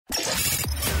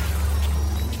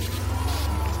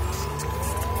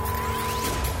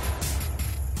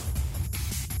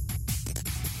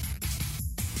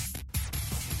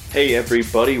Hey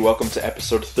everybody, welcome to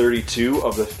episode 32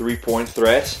 of the 3-Point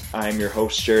Threat. I'm your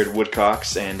host Jared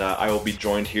Woodcox, and I will be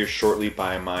joined here shortly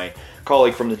by my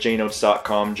colleague from the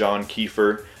jnotes.com, John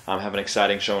Kiefer. I have an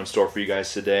exciting show in store for you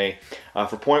guys today.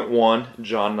 For point one,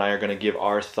 John and I are going to give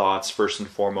our thoughts first and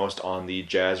foremost on the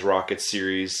Jazz Rockets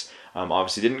series.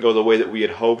 Obviously didn't go the way that we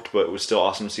had hoped, but it was still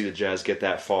awesome to see the Jazz get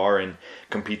that far and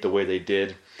compete the way they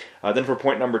did. Then for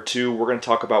point number two, we're going to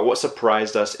talk about what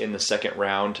surprised us in the second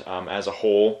round as a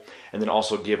whole, and then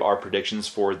also give our predictions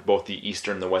for both the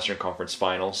Eastern and the Western Conference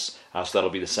Finals. So that'll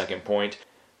be the second point.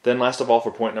 Then last of all,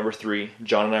 for point number three,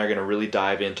 John and I are going to really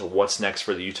dive into what's next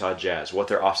for the Utah Jazz, what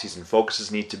their offseason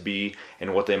focuses need to be,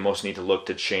 and what they most need to look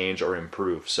to change or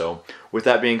improve. So with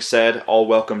that being said, I'll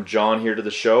welcome John here to the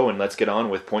show, and let's get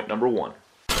on with point number one.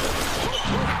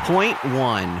 Point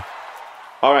one.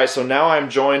 All right, so now I'm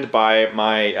joined by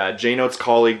my JNotes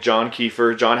colleague, John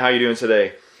Kiefer. John, how are you doing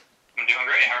today? I'm doing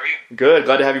great. How are you? Good.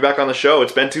 Glad to have you back on the show.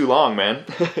 It's been too long, man. It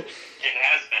has been.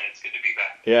 It's good to be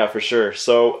back. Yeah, for sure.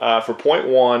 So for point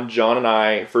one, John and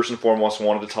I, first and foremost,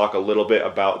 wanted to talk a little bit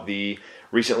about the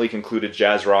recently concluded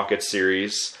Jazz Rockets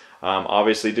series.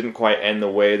 Obviously, didn't quite end the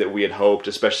way that we had hoped,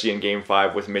 especially in Game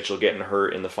 5 with Mitchell getting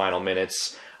hurt in the final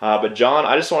minutes. But John,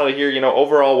 I just wanted to hear,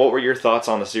 overall, what were your thoughts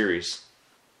on the series?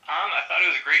 I thought it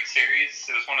was a great series.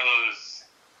 It was one of those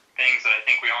things that I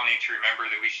think we all need to remember,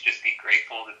 that we should just be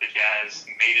grateful that the Jazz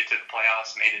made it to the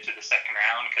playoffs, made it to the second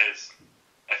round, because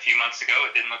a few months ago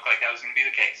it didn't look like that was going to be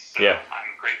the case. So yeah.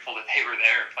 I'm grateful that they were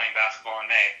there and playing basketball in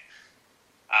May.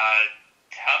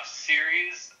 Tough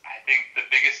series. I think the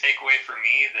biggest takeaway for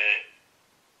me that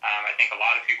I think a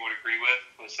lot of people would agree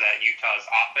with was that Utah's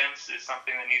offense is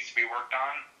something that needs to be worked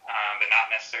on, but not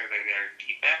necessarily their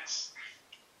defense.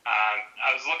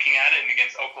 I was looking at it, and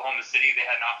against Oklahoma City, they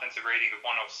had an offensive rating of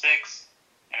 106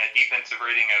 and a defensive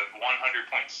rating of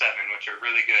 100.7, which are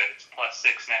really good. It's +6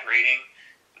 net rating.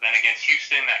 But then against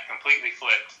Houston, that completely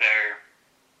flipped. Their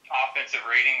offensive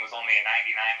rating was only a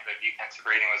 99, and their defensive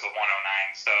rating was a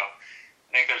 109. So I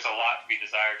think there's a lot to be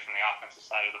desired from the offensive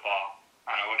side of the ball.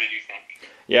 I don't know, what did you think?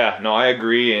 Yeah, no, I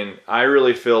agree, and I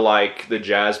really feel like the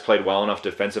Jazz played well enough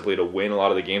defensively to win a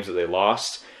lot of the games that they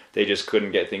lost. They just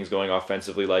couldn't get things going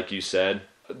offensively, like you said.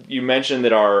 You mentioned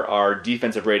that our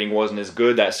defensive rating wasn't as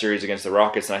good that series against the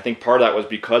Rockets, and I think part of that was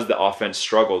because the offense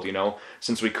struggled.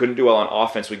 Since we couldn't do well on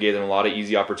offense, we gave them a lot of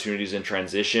easy opportunities in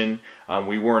transition.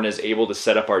 We weren't as able to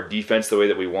set up our defense the way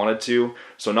that we wanted to.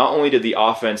 So not only did the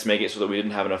offense make it so that we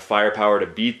didn't have enough firepower to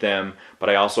beat them, but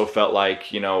I also felt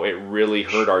like, it really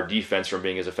hurt our defense from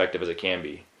being as effective as it can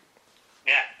be.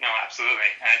 Yeah, no, absolutely.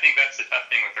 And I think that's the tough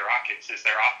thing with the Rockets, is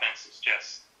their offense is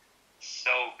just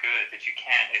so good that you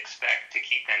can't expect to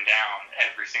keep them down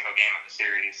every single game of the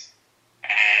series.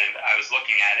 And I was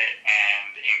looking at it,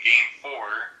 and in Game 4,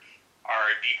 our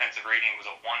defensive rating was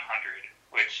a 100,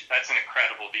 which that's an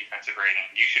incredible defensive rating.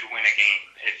 You should win a game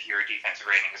if your defensive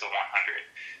rating is a 100.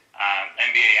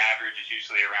 NBA average is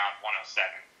usually around 107.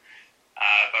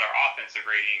 But our offensive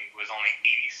rating was only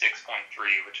 86.3,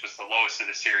 which was the lowest of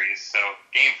the series. So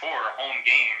Game 4, a home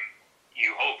game,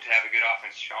 you hope to have a good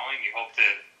offense showing. You hope to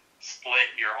split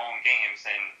your home games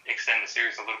and extend the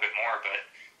series a little bit more, but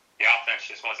the offense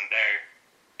just wasn't there.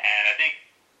 And I think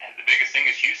the biggest thing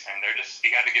is Houston. You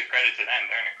got to give credit to them.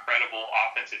 They're an incredible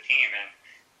offensive team, and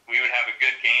we would have a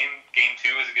good game. Game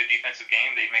 2 was a good defensive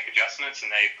game. They'd make adjustments,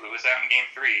 and they blew us out in Game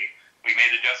 3. We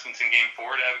made adjustments in Game 4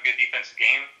 to have a good defensive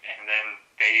game, and then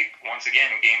they, once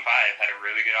again, in Game 5, had a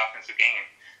really good offensive game.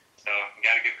 So you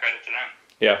got to give credit to them.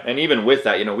 Yeah, and even with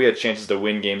that, we had chances to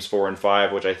win Games 4 and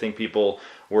 5, which I think people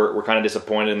were kind of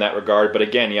disappointed in that regard. But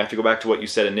again, you have to go back to what you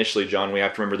said initially, John. We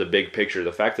have to remember the big picture.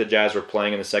 The fact that Jazz were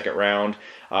playing in the second round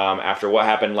after what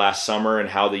happened last summer and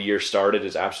how the year started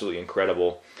is absolutely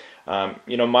incredible.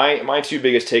 My two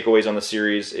biggest takeaways on the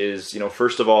series is,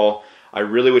 first of all, I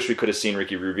really wish we could have seen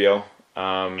Ricky Rubio.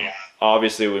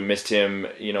 Obviously, we missed him,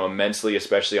 immensely,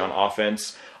 especially on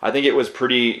offense. I think it was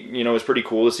pretty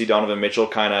cool to see Donovan Mitchell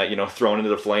kind of, thrown into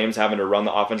the flames, having to run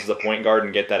the offense as a point guard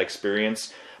and get that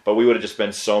experience. But we would have just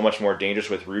been so much more dangerous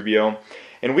with Rubio.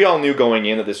 And we all knew going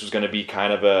in that this was going to be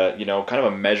kind of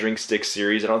a measuring stick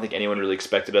series. I don't think anyone really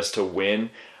expected us to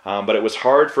win. But it was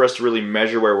hard for us to really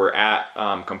measure where we're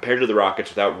at compared to the Rockets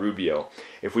without Rubio.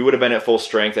 If we would have been at full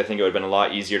strength, I think it would have been a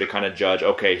lot easier to kind of judge,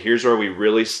 okay, here's where we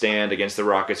really stand against the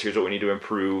Rockets. Here's what we need to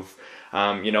improve.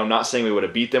 Not saying we would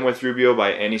have beat them with Rubio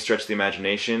by any stretch of the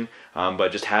imagination,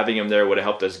 but just having him there would have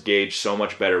helped us gauge so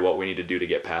much better what we need to do to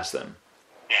get past them.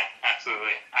 Yeah,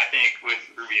 absolutely. I think with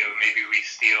Rubio, maybe we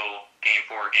steal Game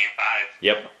 4, Game 5.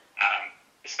 Yep.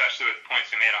 Especially with the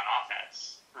points we made on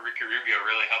offense. Ricky Rubio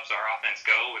really helps our offense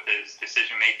go with his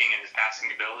decision-making and his passing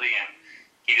ability, and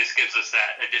he he just gives us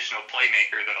that additional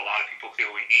playmaker that a lot of people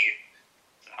feel we need.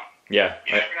 So, yeah.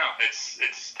 You never know. It's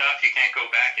tough. You can't go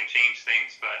back and change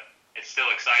things, but it's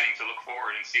still exciting to look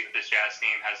forward and see what this Jazz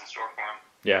team has in store for them.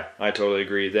 Yeah, I totally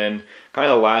agree. Then kind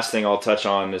of the last thing I'll touch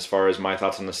on as far as my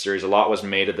thoughts on the series, a lot was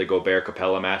made of the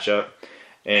Gobert-Capella matchup.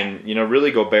 And,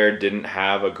 really Gobert didn't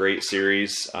have a great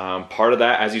series. Part of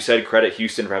that, as you said, credit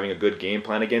Houston for having a good game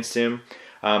plan against him.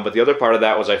 But the other part of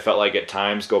that was I felt like at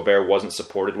times Gobert wasn't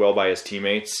supported well by his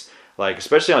teammates. Like,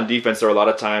 especially on defense, there were a lot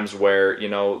of times where,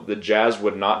 the Jazz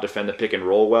would not defend the pick and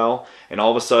roll well. And all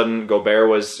of a sudden, Gobert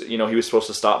was, he was supposed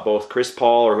to stop both Chris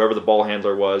Paul or whoever the ball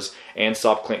handler was and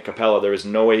stop Clint Capella. There was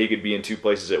no way he could be in two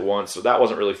places at once. So that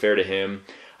wasn't really fair to him.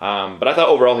 But I thought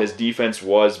overall his defense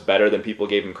was better than people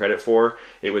gave him credit for.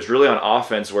 It was really on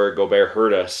offense where Gobert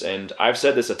hurt us. And I've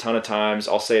said this a ton of times.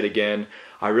 I'll say it again.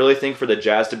 I really think for the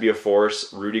Jazz to be a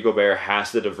force, Rudy Gobert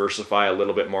has to diversify a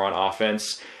little bit more on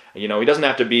offense. He doesn't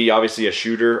have to be obviously a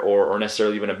shooter or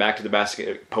necessarily even a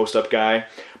back-to-the-basket post-up guy,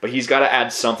 but he's got to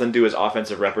add something to his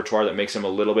offensive repertoire that makes him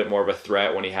a little bit more of a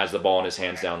threat when he has the ball in his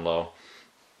hands down low.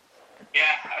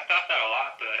 Yeah, I thought that a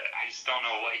lot, but I just don't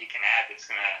know what he can add that's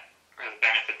going to really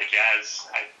benefit the Jazz.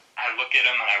 I look at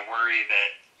him and I worry that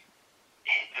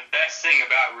the best thing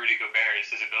about Rudy Gobert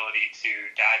is his ability to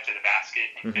dive to the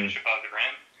basket and finish above the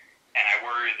rim. And I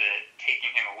worry that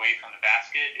taking him away from the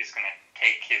basket is going to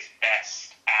take his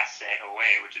best asset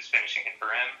away, which is finishing it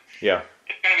for him. Yeah.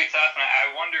 It's going to be tough, and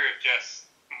I wonder if just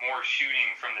more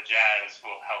shooting from the Jazz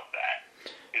will help that.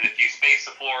 Because if you space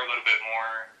the floor a little bit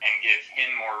more and give him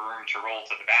more room to roll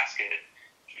to the basket,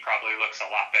 he probably looks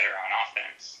a lot better on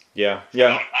offense. Yeah. So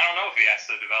I don't know if he has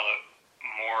to develop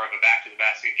more of a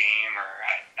back-to-the-basket game, or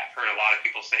I've heard a lot of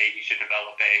people say he should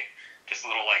develop just a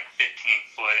little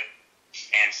 15-foot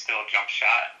stand-still jump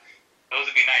shot. Those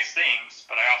would be nice things,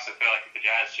 but I also feel like if the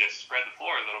Jazz just spread the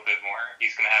floor a little bit more,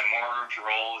 he's going to have more room to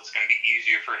roll. It's going to be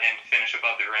easier for him to finish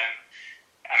above the rim.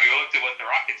 I mean, we looked at what the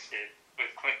Rockets did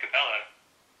with Clint Capella.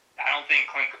 I don't think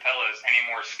Clint Capella is any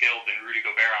more skilled than Rudy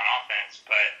Gobert on offense,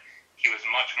 but he was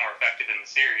much more effective in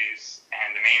the series,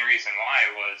 and the main reason why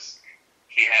was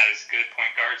he has good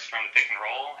point guards from the pick and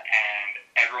roll, and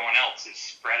everyone else is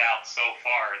spread out so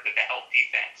far that the help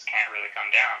defense can't really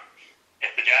come down.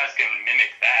 If the Jazz can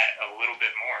mimic that a little bit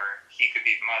more, he could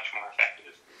be much more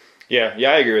effective.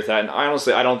 Yeah, I agree with that. And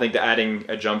honestly, I don't think that adding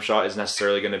a jump shot is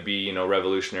necessarily going to be,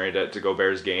 revolutionary to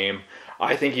Gobert's game.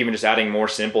 I think even just adding more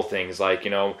simple things like,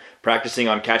 practicing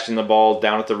on catching the ball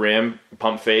down at the rim,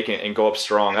 pump fake, and go up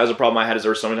strong. That was a problem I had. There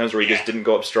were some times where he just didn't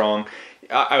go up strong.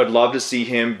 I would love to see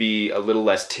him be a little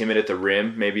less timid at the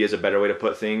rim, maybe is a better way to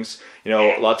put things. A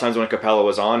lot of times when Capella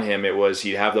was on him, it was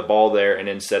he'd have the ball there, and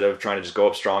instead of trying to just go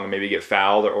up strong and maybe get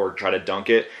fouled or try to dunk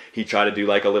it, he'd try to do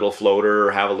like a little floater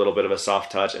or have a little bit of a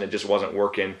soft touch, and it just wasn't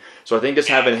working. So I think just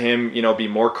having him, be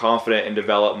more confident and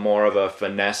develop more of a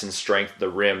finesse and strength at the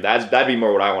rim, that'd be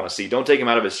more what I want to see. Don't take him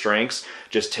out of his strengths,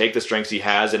 just take the strengths he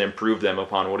has and improve them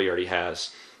upon what he already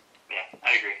has. Yeah,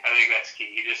 I agree. I think that's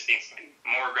key. He just needs to be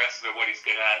more aggressive at what he's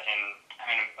good at.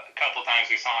 And a couple of times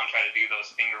we saw him try to do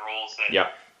those finger rolls that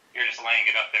you're just laying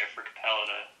it up there for Capella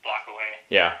to block away.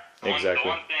 Yeah, exactly.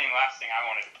 The last thing I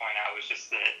wanted to point out was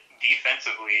just that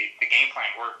defensively, the game plan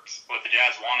worked. What the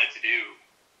Jazz wanted to do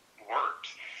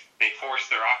worked. They forced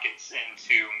the Rockets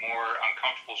into more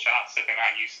uncomfortable shots that they're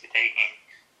not used to taking.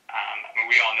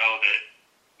 We all know that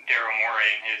Daryl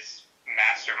Morey and his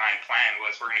mastermind plan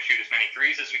was we're going to shoot as many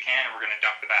threes as we can and we're going to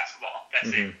dunk the basketball.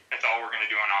 That's it. That's all we're going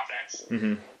to do on offense.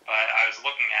 But I was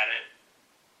looking at it,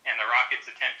 and the Rockets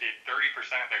attempted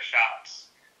 30% of their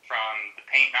shots from the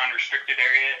paint non-restricted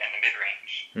area and the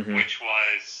mid-range, which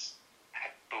was, I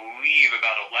believe,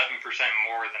 about 11%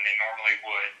 more than they normally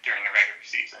would during the regular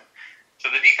season.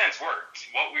 So the defense worked.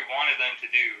 What we wanted them to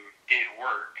do did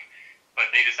work,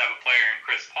 but they just have a player in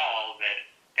Chris Paul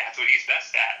that's what he's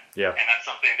best at. Yeah. And that's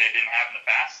something they didn't have in the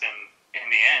past. And in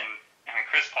the end,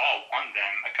 Chris Paul won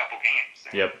them a couple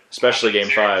games. Yep. Especially Game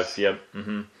 5. Yep.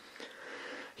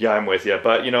 Yeah, I'm with you.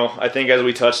 But, I think as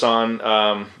we touched on,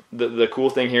 the cool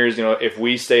thing here is, if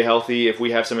we stay healthy, if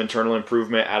we have some internal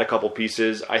improvement, add a couple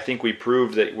pieces, I think we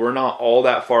proved that we're not all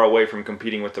that far away from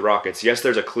competing with the Rockets. Yes,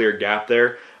 there's a clear gap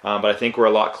there, but I think we're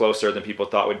a lot closer than people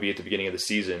thought we'd be at the beginning of the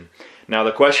season. Now,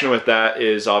 the question with that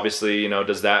is obviously,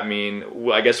 does that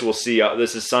mean, I guess we'll see.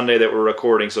 This is Sunday that we're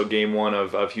recording, so Game 1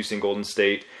 of Houston Golden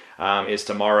State is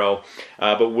tomorrow.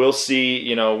 But we'll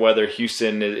see, whether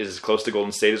Houston is as close to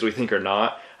Golden State as we think or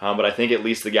not. But I think at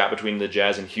least the gap between the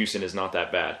Jazz and Houston is not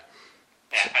that bad.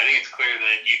 Yeah, I think it's clear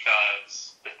that Utah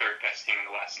is the third best team in the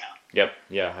the West now. Yep.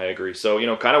 Yeah, I agree. So,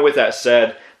 kind of with that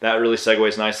said, that really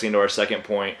segues nicely into our second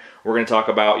point. We're going to talk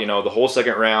about, the whole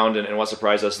second round and what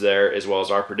surprised us there, as well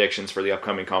as our predictions for the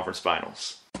upcoming conference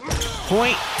finals.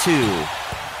 Point 2.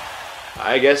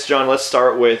 I guess, John, let's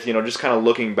start with, just kind of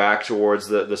looking back towards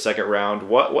the second round.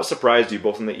 What surprised you,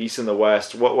 both in the East and the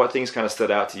West? What things kind of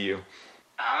stood out to you?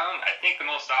 I think the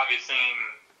most obvious thing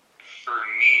for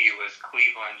me was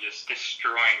Cleveland just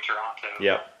destroying Toronto.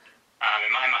 Yep.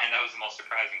 In my mind, that was the most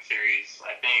surprising series.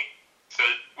 I think, so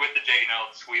with the J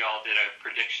Notes, we all did a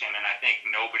prediction, and I think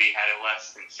nobody had it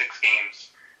less than 6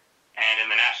 games. And in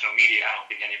the national media, I don't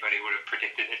think anybody would have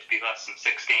predicted it to be less than 6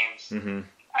 games. Mm-hmm.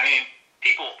 I mean,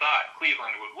 people thought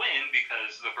Cleveland would win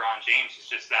because LeBron James is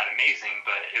just that amazing,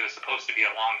 but it was supposed to be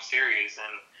a long series,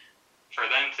 and for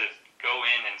them to go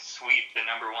in and sweep the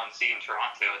number 1 seed in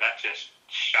Toronto, that just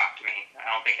shocked me. I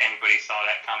don't think anybody saw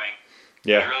that coming.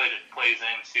 Yeah. It really just plays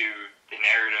into the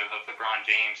narrative of LeBron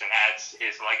James and adds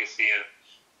his legacy of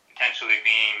potentially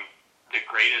being the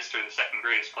greatest or the second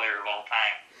greatest player of all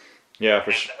time. Yeah, for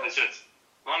and sure. It was just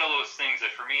one of those things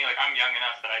that for me, like, I'm young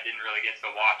enough that I didn't really get to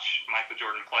watch Michael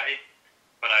Jordan play,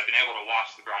 but I've been able to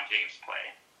watch LeBron James play.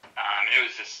 And it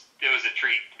was a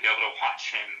treat to be able to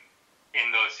watch him in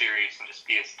those series and just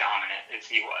be as dominant as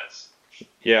he was.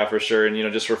 Yeah, for sure. And,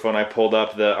 just for fun, I pulled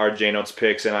up our J Notes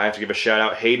picks, and I have to give a shout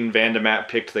out. Hayden Vandemat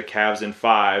picked the Cavs in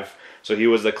 5, so he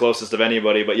was the closest of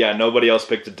anybody. But yeah, nobody else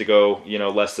picked it to go,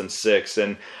 less than 6.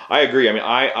 And I agree. I mean,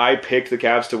 I picked the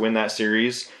Cavs to win that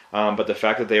series, but the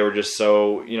fact that they were just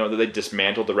so, that they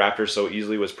dismantled the Raptors so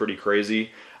easily was pretty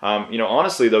crazy.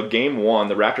 Honestly, though, game 1,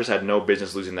 the Raptors had no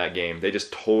business losing that game. They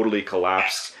just totally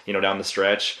collapsed, down the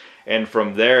stretch. And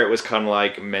from there, it was kind of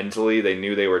like mentally, they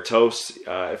knew they were toast.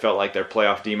 It felt like their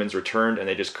playoff demons returned, and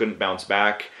they just couldn't bounce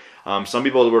back. Some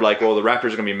people were like, well, the Raptors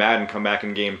are going to be mad and come back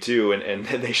in game 2, and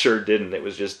they sure didn't. It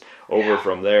was just over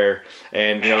from there.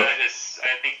 And,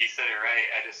 I think you said it right.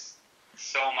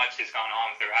 So much has gone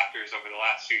on with the Raptors over the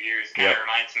last few years. Kind of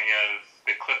reminds me of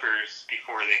the Clippers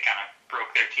before they kind of broke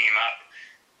their team up,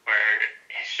 where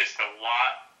it's just a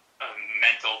lot of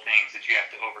mental things that you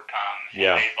have to overcome.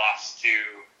 And they lost to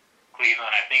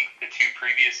Cleveland, I think, the 2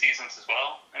 previous seasons as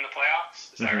well in the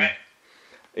playoffs. Is that right?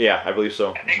 Yeah, I believe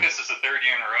so. I think this is the 3rd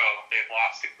year in a row they've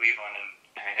lost to Cleveland,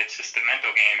 and it's just a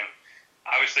mental game. And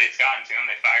obviously, it's gotten to them.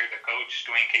 They fired their coach,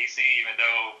 Dwayne Casey, even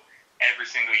though every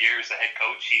single year as the head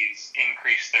coach, he's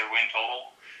increased their win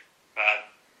total.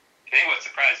 But I think what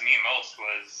surprised me most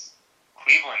was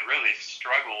Cleveland really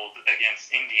struggled against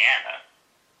Indiana.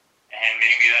 And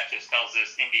maybe that just tells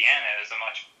us Indiana is a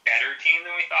much better team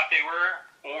than we thought they were,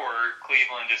 or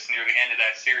Cleveland just near the end of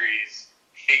that series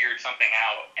figured something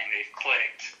out and they've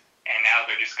clicked, and now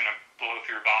they're just going to blow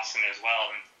through Boston as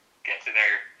well and get to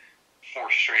their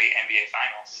 4th straight NBA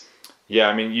Finals. Yeah,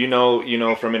 I mean,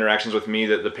 from interactions with me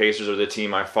that the Pacers are the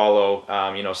team I follow,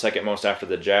 second most after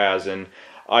the Jazz, and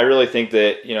I really think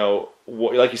that,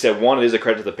 like you said, one, it is a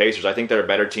credit to the Pacers. I think they're a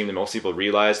better team than most people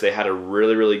realize. They had a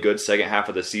really, really good second half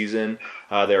of the season.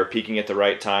 They were peaking at the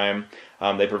right time.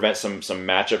 They prevent some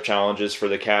matchup challenges for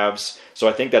the Cavs. So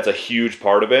I think that's a huge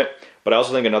part of it. But I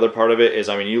also think another part of it is,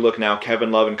 you look now,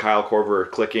 Kevin Love and Kyle Korver are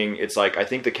clicking. It's like, I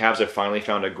think the Cavs have finally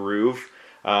found a groove.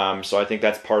 So I think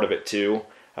that's part of it too.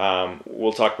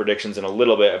 We'll talk predictions in a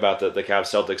little bit about the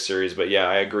Cavs-Celtics series. But yeah,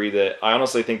 I agree that I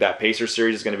honestly think that Pacers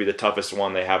series is going to be the toughest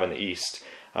one they have in the East.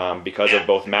 Because of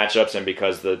both matchups and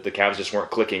because the Cavs just weren't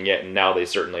clicking yet, and now they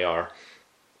certainly are.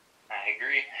 I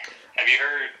agree. Have you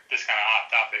heard, this kind of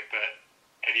off topic, but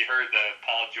have you heard the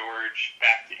Paul George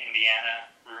back to Indiana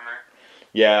rumor?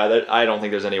 Yeah, I don't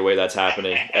think there's any way that's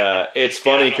happening. It's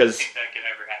funny because I don't think that could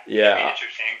ever happen. Yeah, it'd be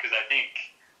interesting because I think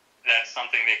that's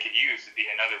something they could use to be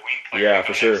another wing player. Yeah,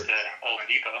 for sure.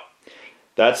 Oladipo.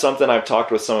 That's something I've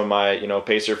talked with some of my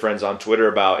Pacer friends on Twitter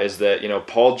about, is that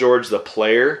Paul George the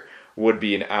player would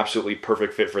be an absolutely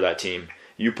perfect fit for that team.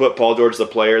 You put Paul George the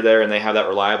player there, and they have that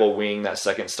reliable wing, that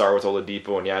second star with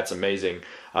Oladipo, and yeah, it's amazing.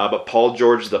 But Paul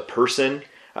George the person,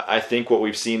 I think what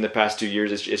we've seen the past 2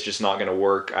 years is it's just not going to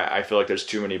work. I feel like there's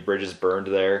too many bridges burned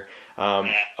there.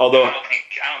 Although I don't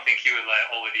think he would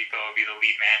let Oladipo be the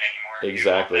lead man anymore.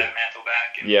 Exactly. He would want that mantle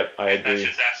back. And yep, I agree. That's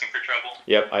just asking for trouble.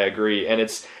 Yep, I agree. And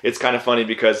it's kind of funny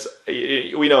because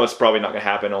we know it's probably not going to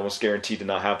happen, almost guaranteed to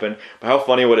not happen. But how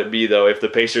funny would it be, though, if the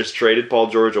Pacers traded Paul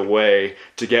George away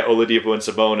to get Oladipo and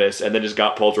Sabonis and then just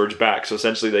got Paul George back? So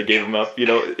essentially they gave him up. I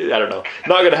don't know.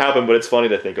 Not going to happen, but it's funny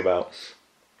to think about.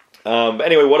 But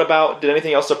anyway, did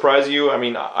anything else surprise you? I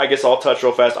mean, I guess I'll touch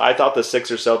real fast. I thought the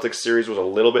Sixers-Celtics series was a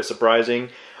little bit surprising.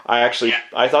 I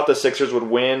thought the Sixers would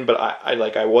win, but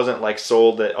I wasn't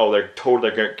sold that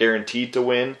they're guaranteed to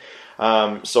win.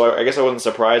 So I guess I wasn't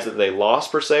surprised that they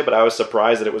lost per se, but I was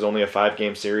surprised that it was only a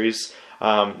 5-game series.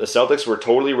 The Celtics were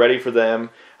totally ready for them.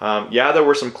 Yeah, there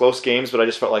were some close games, but I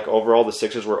just felt like overall the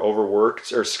Sixers were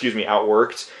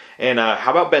outworked. And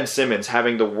how about Ben Simmons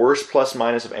having the worst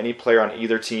plus-minus of any player on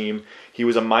either team? He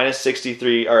was a minus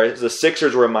 63, or the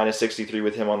Sixers were a minus 63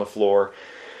 with him on the floor.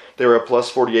 They were a plus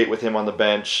 48 with him on the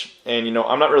bench. And,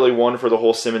 I'm not really one for the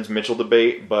whole Simmons-Mitchell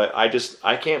debate, but I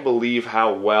can't believe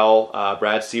how well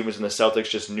Brad Stevens and the Celtics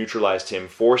just neutralized him,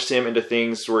 forced him into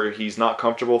things where he's not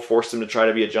comfortable, forced him to try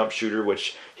to be a jump shooter,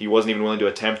 which he wasn't even willing to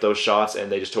attempt those shots,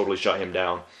 and they just totally shut him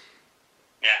down.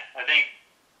 Yeah, I think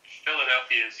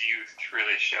Philadelphia's youth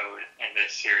really showed in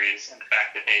this series, and the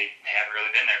fact that they haven't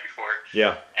really been there before.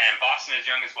 Yeah. And Boston is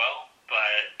young as well,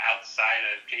 but outside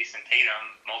of Jason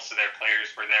Tatum, most of their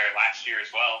players were there last year as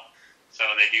well. So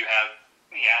they do have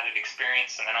the added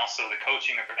experience, and then also the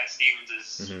coaching of Brad Stevens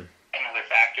is another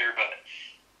factor. But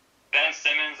Ben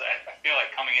Simmons, I feel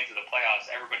like coming into the playoffs,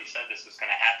 everybody said this was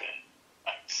going to happen.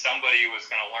 Like somebody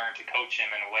was going to learn to coach him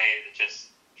in a way that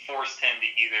just forced him to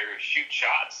either shoot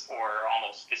shots or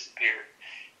almost disappear.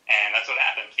 And that's what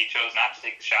happened. He chose not to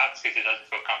take the shots because he doesn't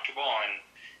feel comfortable. And,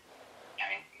 I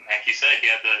mean, like you said, he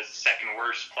had the second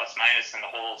worst plus-minus in the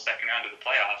whole second round of the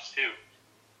playoffs, too.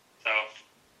 So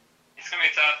it's going to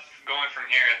be tough going from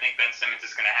here. I think Ben Simmons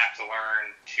is going to have to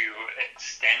learn to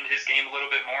extend his game a little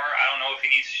bit more. I don't know if he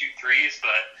needs to shoot threes,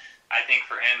 but I think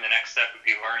for him the next step would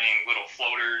be learning little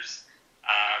floaters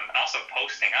and also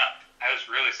posting up. I was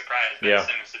really surprised Ben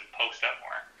Simmons didn't post up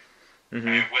more. I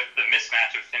mean, with the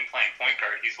mismatch of him playing point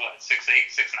guard, he's 6'8",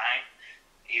 6'9".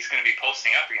 He's going to be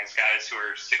posting up against guys who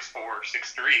are 6'4",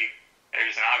 6'3".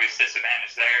 There's an obvious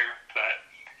disadvantage there, but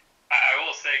I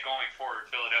will say going forward,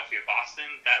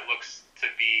 Philadelphia-Boston, that looks to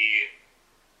be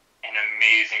an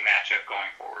amazing matchup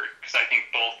going forward because I think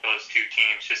both those two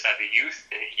teams just have the youth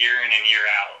that year in and year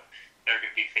out they're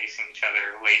going to be facing each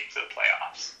other late to the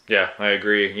playoffs. Yeah, I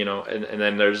agree. And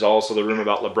then there's also the rumor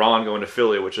about LeBron going to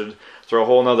Philly, which would throw a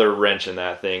whole nother wrench in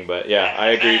that thing. But yeah,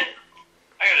 I agree.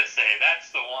 I got to say, that's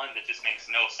the one that just makes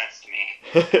no sense to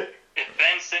me. If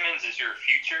Ben Simmons is your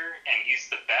future and he's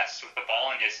the best with the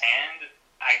ball in his hand,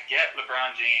 I get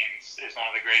LeBron James is one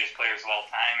of the greatest players of all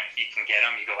time, and if you can get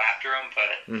him, you go after him, but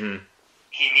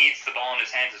he needs the ball in his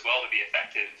hands as well to be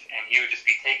effective, and he would just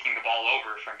be taking the ball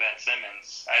over from Ben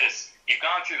Simmons. You've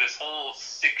gone through this whole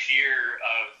 6 year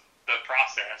of the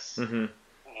process.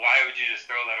 Why would you just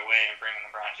throw that away and bring in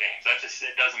LeBron James?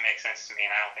 It doesn't make sense to me,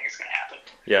 and I don't think it's going to happen.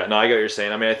 Yeah, no, I get what you're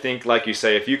saying. I mean, I think, like you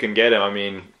say, if you can get him, I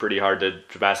mean, pretty hard to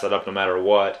pass that up no matter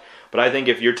what. But I think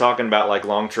if you're talking about like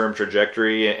long-term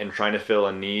trajectory and trying to fill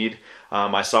a need,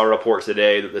 I saw a report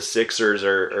today that the Sixers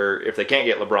are if they can't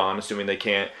get LeBron, assuming they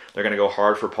can't, they're going to go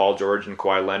hard for Paul George and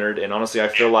Kawhi Leonard. And honestly, I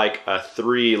feel like a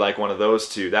 3, like one of those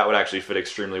two, that would actually fit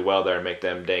extremely well there and make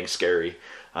them dang scary,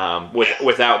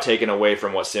 without taking away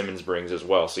from what Simmons brings as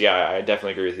well. So yeah, I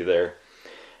definitely agree with you there.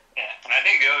 Yeah, and I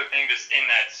think the other thing just in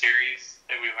that series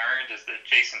that we learned is that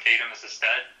Jason Tatum is a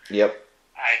stud. Yep.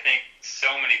 I think so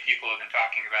many people have been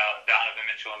talking about Donovan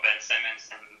Mitchell and Ben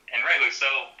Simmons, and rightly so.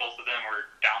 Both of them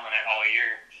were dominant all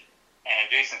year. And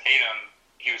Jason Tatum,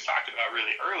 he was talked about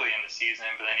really early in the season,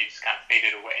 but then he just kind of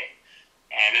faded away.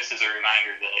 And this is a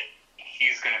reminder that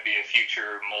he's going to be a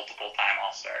future multiple-time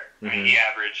All-Star. I mean, he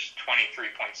averaged 23.6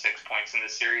 points in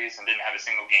this series and didn't have a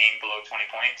single game below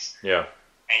 20 points. Yeah.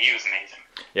 And he was amazing.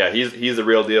 Yeah, he's the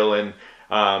real deal, and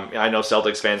I know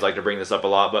Celtics fans like to bring this up a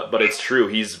lot, but it's true.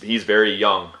 He's very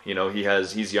young.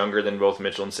 He's younger than both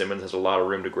Mitchell and Simmons. Has a lot of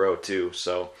room to grow too.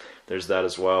 So there's that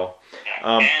as well.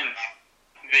 And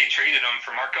they traded him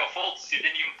for Markelle Fultz, who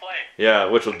didn't even play. Yeah,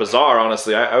 which was bizarre.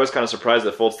 Honestly, I was kind of surprised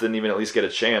that Fultz didn't even at least get a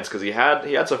chance because he had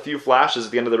a few flashes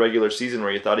at the end of the regular season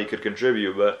where you thought he could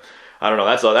contribute, but I don't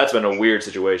know. That's been a weird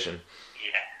situation.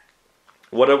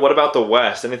 What about the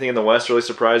West? Anything in the West really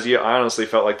surprised you? I honestly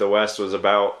felt like the West was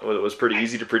pretty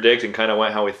easy to predict and kind of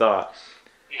went how we thought.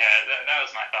 Yeah, that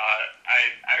was my thought.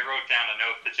 I wrote down a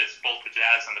note that just both the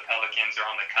Jazz and the Pelicans are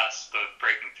on the cusp of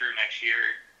breaking through next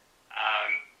year.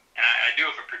 And I do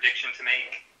have a prediction to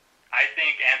make. I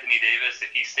think Anthony Davis,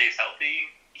 if he stays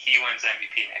healthy, he wins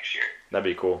MVP next year. That'd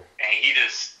be cool. And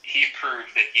he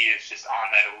proved that he is just on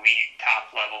that elite,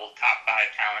 top level, top 5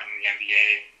 talent in the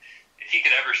NBA. If he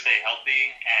could ever stay healthy,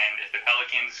 and if the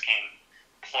Pelicans can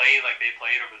play like they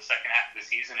played over the second half of the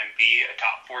season and be a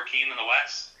top 4 team in the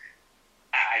West,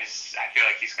 I feel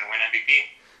like he's going to win MVP.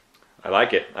 I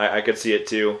like it. I could see it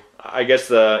too. I guess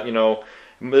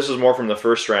this was more from the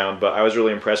first round, but I was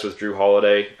really impressed with Drew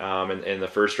Holiday in the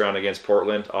first round against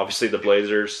Portland. Obviously, the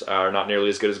Blazers are not nearly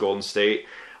as good as Golden State.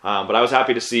 But I was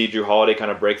happy to see Drew Holiday kind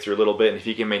of break through a little bit, and if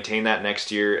he can maintain that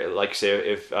next year, like you say,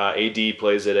 if AD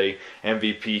plays at a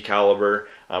MVP caliber,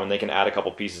 and they can add a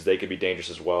couple pieces, they could be dangerous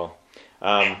as well.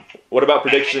 What about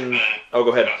prediction? Go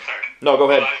ahead. Oh, sorry. No, go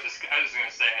ahead. Well, I was just going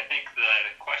to say, I think the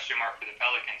question mark for the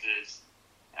Pelicans is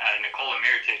Nikola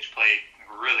Mirotic played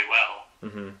really well,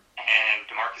 and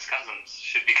DeMarcus Cousins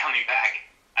should be coming back.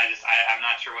 I'm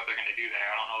not sure what they're going to do there.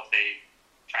 I don't know if they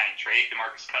try and trade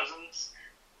DeMarcus Cousins.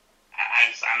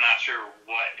 I'm not sure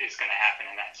what is going to happen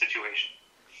in that situation.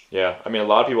 Yeah, I mean, a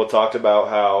lot of people talked about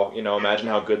how, imagine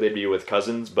how good they'd be with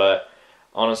Cousins, but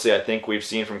honestly, I think we've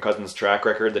seen from Cousins' track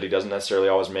record that he doesn't necessarily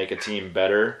always make a team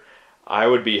better. I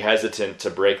would be hesitant to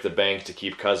break the bank to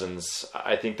keep Cousins.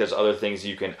 I think there's other things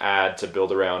you can add to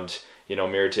build around,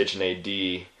 Mirotic and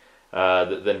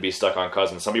AD than be stuck on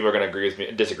Cousins. Some people are going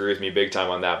to disagree with me big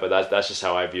time on that, but that's just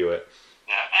how I view it.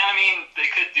 Yeah, and I mean, they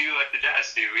could do like the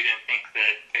Jazz do. We didn't think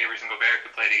that Favors and Gobert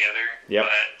could play together. Yep.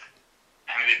 But,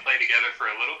 I mean, they play together for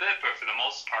a little bit, but for the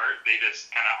most part, they just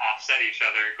kind of offset each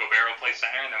other. Gobert will play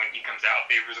center, and then when he comes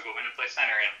out, Favors will go in and play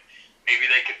center. And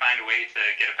maybe they could find a way to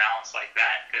get a balance like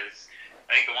that, because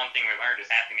I think the one thing we learned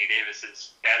is Anthony Davis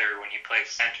is better when he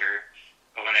plays center.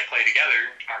 But when they play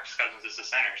together, Marcus Cousins is the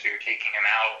center, so you're taking him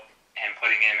out and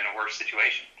putting him in a worse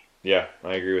situation. Yeah,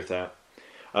 I agree with that.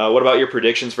 What about your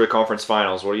predictions for the conference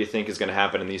finals? What do you think is going to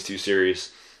happen in these two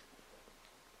series?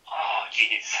 Oh,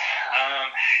 geez.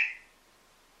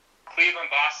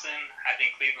 Cleveland, Boston. I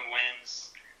think Cleveland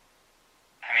wins.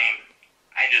 I mean,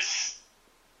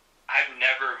 I've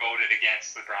never voted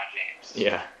against LeBron James.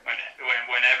 Yeah.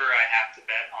 Whenever I have to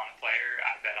bet on a player,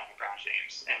 I bet on LeBron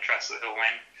James and trust that he'll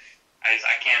win. I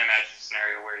can't imagine a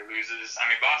scenario where he loses.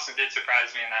 I mean, Boston did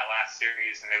surprise me in that last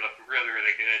series, and they looked really,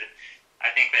 really good. I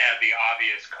think they have the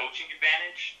obvious coaching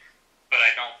advantage, but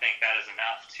I don't think that is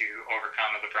enough to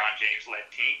overcome a LeBron James-led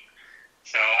team.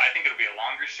 So I think it'll be a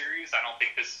longer series. I don't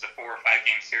think this is a 4 or 5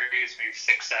 game series, maybe 6,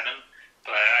 7.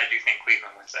 But I do think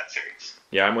Cleveland wins that series.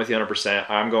 Yeah, I'm with you 100%.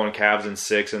 I'm going Cavs in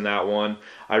 6 in that one.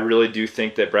 I really do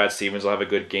think that Brad Stevens will have a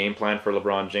good game plan for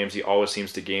LeBron James. He always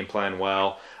seems to game plan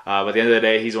well. But at the end of the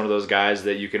day, he's one of those guys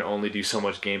that you can only do so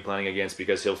much game planning against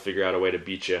because he'll figure out a way to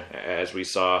beat you, as we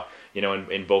saw,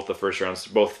 in both the first rounds,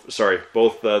 both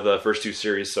the first 2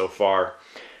 series so far.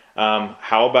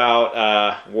 How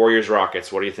about Warriors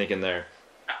Rockets? What are you thinking there?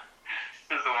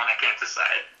 This is the one I can't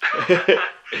decide.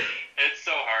 It's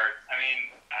so hard. I mean,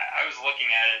 I was looking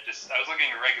at it. I was looking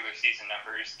at regular season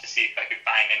numbers to see if I could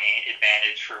find any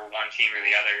advantage for one team or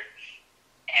the other,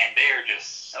 and they are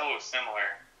just so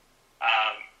similar.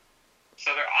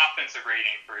 So their offensive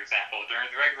rating, for example, during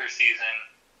the regular season,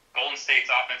 Golden State's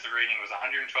offensive rating was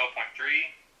 112.3.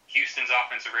 Houston's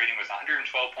offensive rating was 112.2.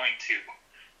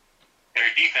 Their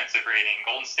defensive rating,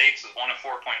 Golden State's was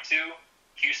 104.2.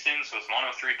 Houston's was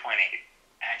 103.8.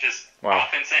 And just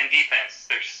offense and defense,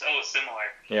 they're so similar.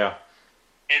 Yeah.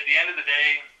 At the end of the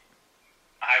day,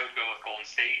 I would go with Golden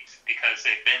State because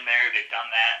they've been there, they've done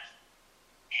that.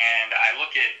 And I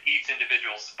look at each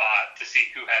individual spot to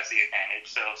see who has the advantage.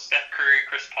 So Steph Curry,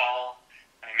 Chris Paul,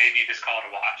 I mean, maybe you just call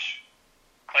it a wash.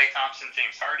 Klay Thompson,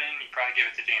 James Harden, you probably give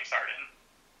it to James Harden.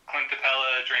 Clint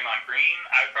Capella, Draymond Green,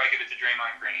 I would probably give it to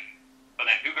Draymond Green.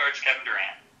 But then who guards Kevin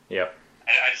Durant? Yep.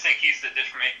 I just think he's the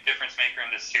difference maker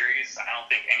in this series. I don't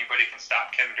think anybody can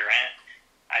stop Kevin Durant.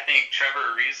 I think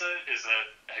Trevor Ariza is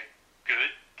a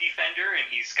good defender, and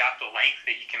he's got the length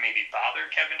that he can maybe bother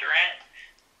Kevin Durant.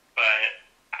 But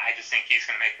I just think he's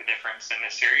going to make the difference in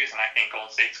this series, and I think Golden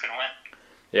State's going to win.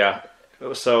 Yeah.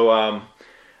 So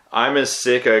I'm as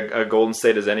sick a Golden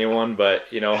State as anyone, but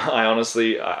I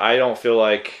honestly don't feel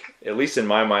like, at least in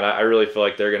my mind, I really feel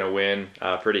like they're going to win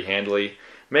pretty handily.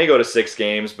 May go to 6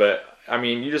 games, but I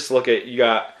mean, you just look at, you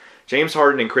got James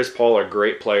Harden and Chris Paul are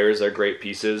great players, they're great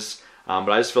pieces. But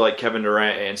I just feel like Kevin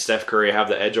Durant and Steph Curry have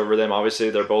the edge over them. Obviously,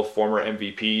 they're both former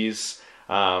MVPs.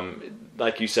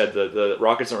 Like you said, the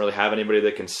Rockets don't really have anybody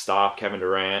that can stop Kevin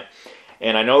Durant.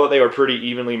 And I know that they were pretty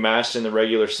evenly matched in the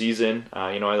regular season.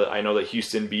 I know that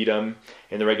Houston beat them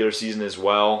in the regular season as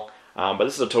well. But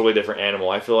this is a totally different animal.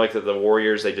 I feel like that the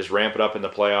Warriors, they just ramp it up in the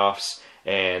playoffs.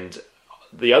 And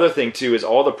the other thing, too, is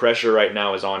all the pressure right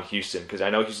now is on Houston, because I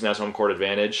know Houston has home court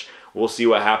advantage. We'll see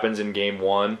what happens in Game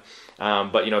 1.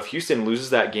 But, if Houston loses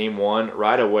that Game 1,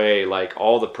 right away, like,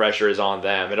 all the pressure is on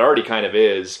them. It already kind of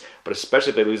is, but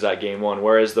especially if they lose that Game 1.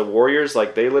 Whereas the Warriors,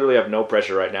 like, they literally have no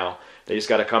pressure right now. They just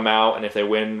got to come out, and if they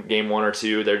win Game 1 or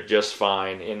 2, they're just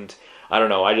fine. And I don't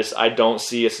know. I don't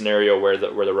see a scenario where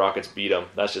the Rockets beat them.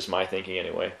 That's just my thinking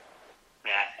anyway.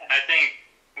 Yeah, and I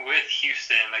think with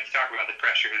Houston, like you talk about the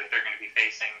pressure that they're going to be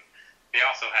facing, they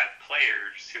also have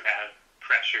players who have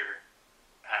pressure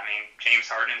I mean,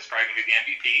 James Harden is probably going to be the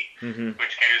MVP,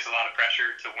 which carries a lot of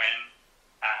pressure to win.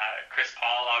 Chris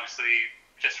Paul, obviously,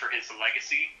 just for his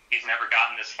legacy, he's never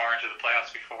gotten this far into the playoffs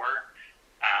before.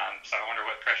 So I wonder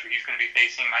what pressure he's going to be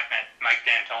facing. Mike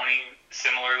D'Antoni,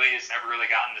 similarly, has never really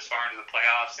gotten this far into the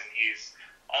playoffs, and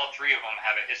all three of them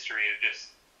have a history of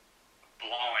just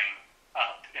blowing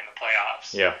up in the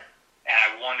playoffs. Yeah. And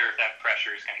I wonder if that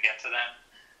pressure is going to get to them.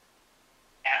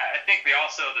 And I think the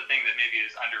thing that maybe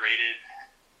is underrated,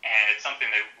 and it's something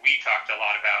that we talked a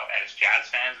lot about as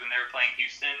Jazz fans when they were playing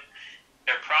Houston,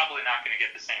 they're probably not going to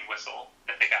get the same whistle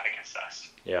that they got against us.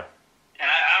 Yeah. And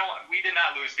we did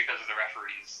not lose because of the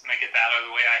referees. Let me get that out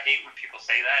of the way. I hate when people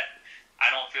say that.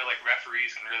 I don't feel like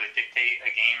referees can really dictate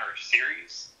a game or a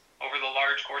series over the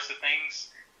large course of things.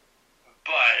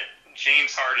 But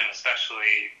James Harden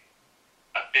especially,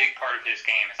 a big part of his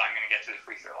game is I'm going to get to the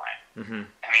free throw line.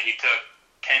 I mean, he took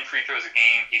 10 free throws a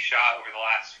game. He shot over the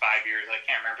last 5 years. I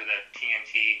can't remember the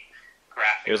TNT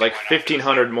graphic. It was like 1,500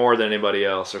 more than anybody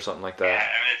else or something like that. Yeah,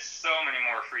 I mean, it's so many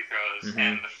more free throws.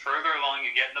 And the further along you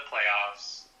get in the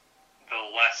playoffs, the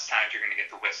less times you're going to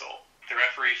get the whistle. The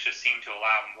referees just seem to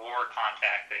allow more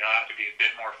contact. They allow it to be a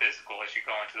bit more physical as you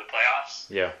go into the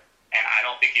playoffs. Yeah. And I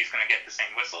don't think he's going to get the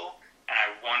same whistle. And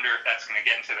I wonder if that's going to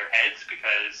get into their heads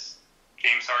because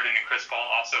James Harden and Chris Paul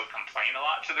also complain a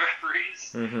lot to the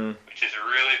referees, which is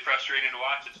really frustrating to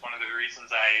watch. It's one of the reasons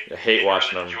I hate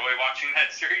watching them. Enjoy watching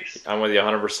that series. I'm with you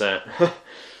 100%.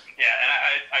 Yeah, and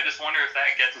I just wonder if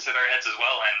that gets into their heads as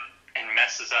well and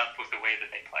messes up with the way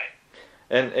that they play.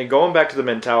 And going back to the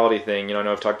mentality thing, I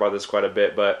know I've talked about this quite a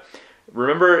bit, but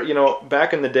remember,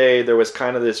 back in the day, there was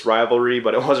kind of this rivalry,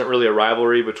 but it wasn't really a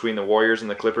rivalry between the Warriors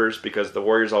and the Clippers because the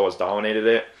Warriors always dominated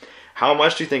it. How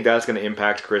much do you think that's going to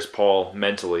impact Chris Paul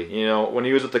mentally? When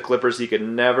he was with the Clippers, he could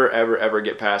never, ever, ever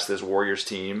get past this Warriors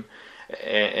team.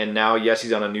 And now, yes,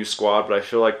 he's on a new squad, but I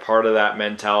feel like part of that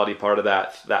mentality, part of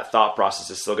that thought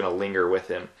process is still going to linger with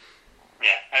him.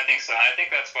 Yeah, I think so. I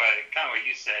think that's why, kind of what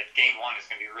you said, Game 1 is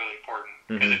going to be really important.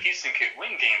 Because if Houston could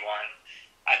win Game 1,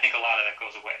 I think a lot of that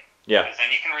goes away. Yeah. Because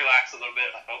then you can relax a little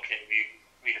bit, like, okay,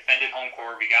 we defended home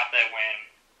court, we got that win,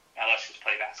 now let's just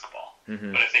play basketball.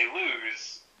 But if they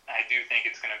lose, I do think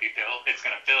it's going to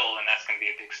build, and that's going to be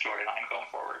a big storyline going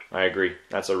forward. I agree.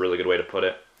 That's a really good way to put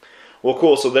it. Well,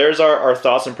 cool. So there's our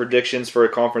thoughts and predictions for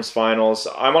conference finals.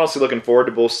 I'm honestly looking forward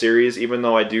to both series, even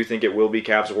though I do think it will be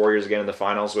Cavs-Warriors again in the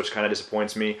finals, which kind of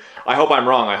disappoints me. I hope I'm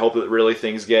wrong. I hope that really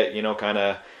things get, kind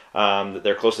of, that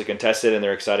they're closely contested and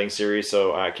they're exciting series,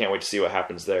 so I can't wait to see what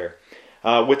happens there.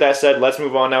 With that said, let's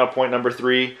move on now to point number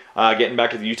 3, getting back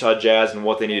to the Utah Jazz and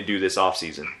what they need to do this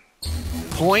offseason.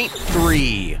 Point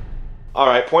 3. All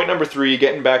right, point number 3,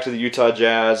 getting back to the Utah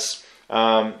Jazz.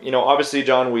 Obviously,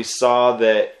 John, we saw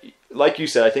that, like you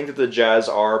said, I think that the Jazz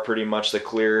are pretty much the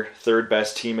clear third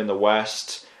best team in the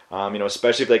West,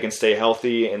 especially if they can stay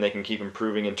healthy and they can keep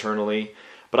improving internally.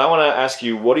 But I want to ask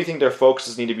you, what do you think their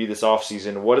focuses need to be this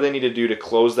offseason? What do they need to do to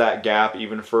close that gap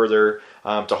even further,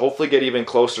 to hopefully get even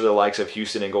closer to the likes of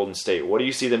Houston and Golden State? What do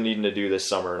you see them needing to do this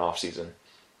summer and offseason?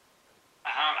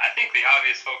 I think the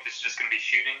obvious focus is just going to be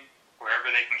shooting wherever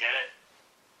they can get it.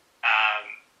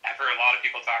 I've heard a lot of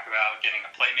people talk about getting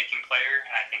a playmaking player,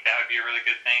 and I think that would be a really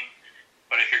good thing.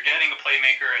 But if you're getting a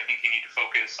playmaker, I think you need to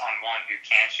focus on one who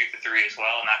can shoot the three as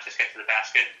well, not just get to the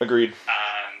basket. Agreed.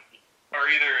 Or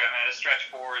either, a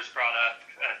stretch 4 is brought up,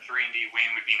 a 3-and-D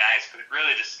wing would be nice, but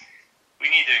really just,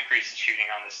 we need to increase the shooting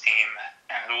on this team.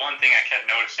 And the one thing I kept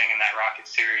noticing in that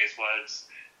Rockets series was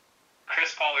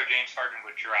Chris Paul or James Harden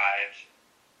would drive,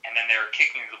 and then they were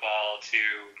kicking the ball to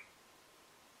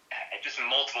just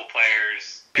multiple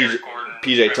players.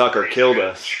 PJ Tucker killed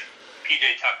us. PJ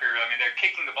Tucker, they're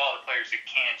kicking the ball to players who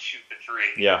can shoot the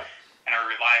three. Yeah. And are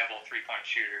reliable three-point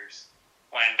shooters.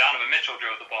 When Donovan Mitchell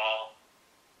drove the ball,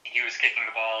 he was kicking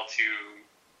the ball to,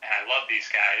 and I love these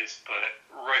guys, but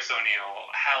Royce O'Neal,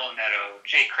 Hal Neto,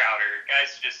 Jay Crowder,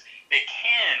 guys they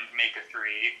can make a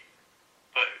three,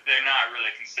 but they're not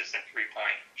really consistent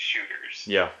three-point shooters.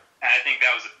 Yeah. And I think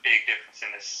that was a big difference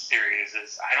in this series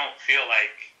is I felt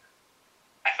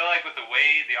like with the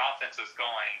way the offense was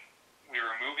going, we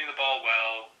were moving the ball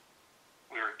well,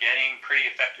 we were getting pretty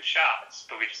effective shots,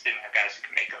 but we just didn't have guys who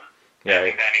could make them. Yeah. I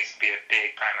think that needs to be a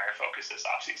big primary focus this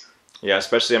offseason. Yeah,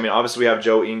 especially, obviously we have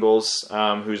Joe Ingles,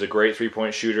 who's a great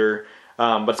three-point shooter,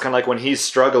 but it's kind of like when he's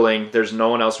struggling, there's no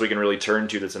one else we can really turn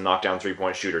to that's a knockdown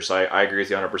three-point shooter. So I agree with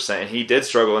you 100%. And he did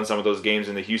struggle in some of those games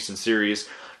in the Houston series.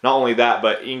 Not only that,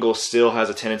 but Ingles still has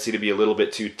a tendency to be a little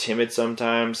bit too timid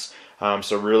sometimes.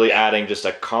 So really adding just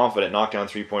a confident knockdown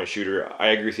three-point shooter, I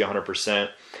agree with you 100%.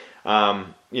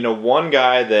 One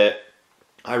guy that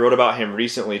I wrote about him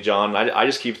recently, John. I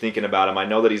just keep thinking about him. I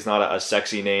know that he's not a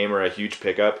sexy name or a huge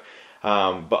pickup,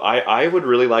 but I would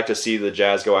really like to see the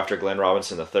Jazz go after Glenn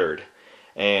Robinson III.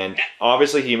 And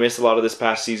obviously he missed a lot of this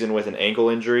past season with an ankle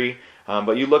injury.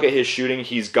 But you look at his shooting,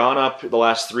 he's gone up the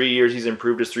last 3 years. He's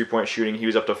improved his three-point shooting. He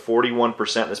was up to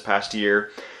 41% this past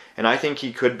year. And I think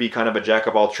he could be kind of a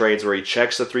jack-of-all-trades where he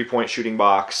checks the three-point shooting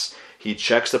box. He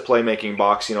checks the playmaking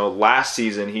box. Last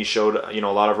season he showed, a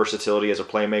lot of versatility as a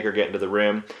playmaker getting to the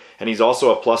rim. And he's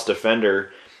also a plus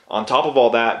defender. On top of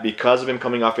all that, because of him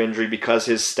coming off injury, because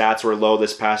his stats were low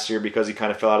this past year, because he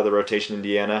kind of fell out of the rotation in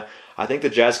Indiana, I think the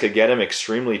Jazz could get him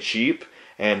extremely cheap,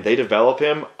 and they develop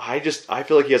him. I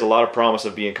feel like he has a lot of promise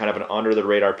of being kind of an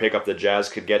under-the-radar pickup the Jazz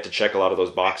could get to check a lot of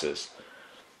those boxes.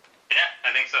 Yeah,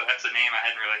 I think so. That's a name I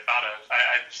hadn't really thought of.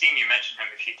 I've seen you mention him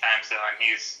a few times, though, and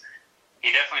he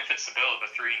definitely fits the bill of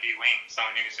a 3-and-D wing.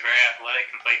 Someone who's very athletic,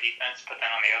 can play defense, but then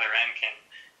on the other end can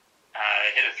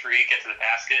hit a three, get to the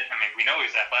basket. I mean, we know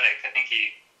he's athletic.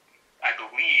 I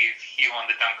believe he won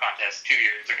the dunk contest 2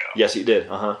 years ago. Yes, he did.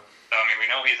 Uh-huh. So, I mean, we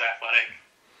know he's athletic.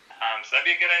 So that'd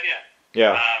be a good idea.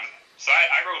 Yeah. So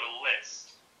I wrote a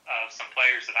list of some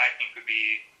players that I think would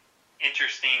be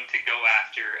interesting to go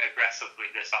after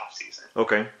aggressively this offseason.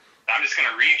 Okay. I'm just going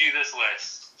to read you this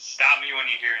list. Stop me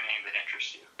when you hear a name that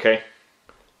interests you. Okay.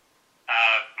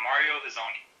 Mario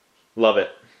Hezonja. Love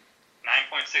it.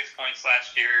 9.6 points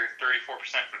last year, 34%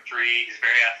 from three. He's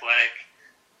very athletic.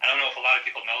 I don't know if a lot of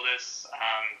people know this.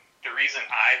 The reason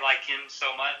I like him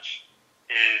so much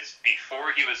is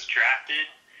before he was drafted,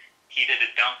 he did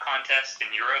a dunk contest in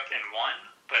Europe and won,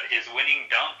 but his winning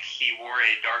dunk, he wore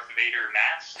a Darth Vader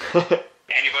mask.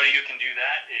 Anybody who can do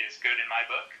that is good in my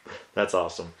book. That's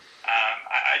awesome.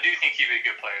 I do think he'd be a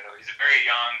good player, though. He's very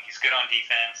young. He's good on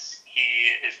defense.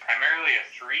 He is primarily a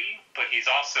three, but he's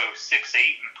also 6'8"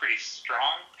 and pretty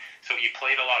strong. So he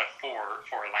played a lot of four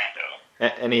for Orlando.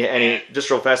 And he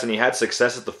just real fast, and he had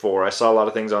success at the four. I saw a lot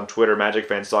of things on Twitter, Magic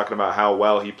fans talking about how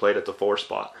well he played at the four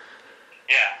spot.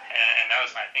 Yeah, and that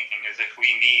was my thinking, is if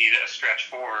we need a stretch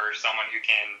four or someone who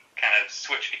can kind of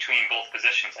switch between both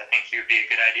positions, I think he would be a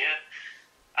good idea.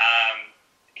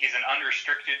 He's an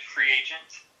unrestricted free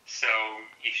agent, so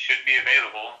he should be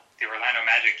available. The Orlando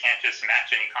Magic can't just match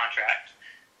any contract.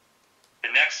 The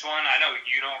next one, I know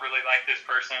you don't really like this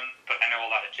person, but I know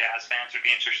a lot of Jazz fans would be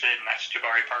interested, and that's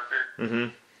Jabari Parker. Mm-hmm.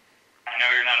 I know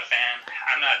you're not a fan.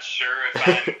 I'm not sure if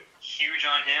I'm huge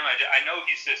on him. I know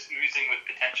he's just oozing with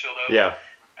potential, though. Yeah.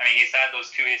 I mean, he's had those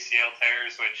 2 ACL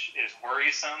tears, which is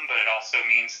worrisome, but it also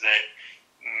means that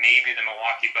maybe the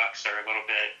Milwaukee Bucks are a little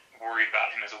bit worried about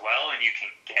him as well, and you can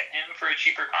get him for a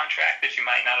cheaper contract that you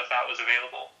might not have thought was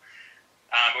available.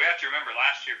 But we have to remember,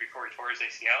 last year before he tore his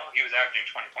ACL, he was averaging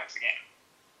 20 points a game.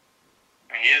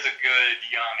 I mean, he is a good,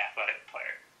 young, athletic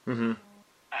player. Mm-hmm.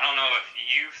 I don't know if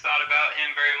you've thought about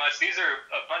him very much. These are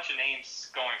a bunch of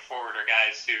names going forward are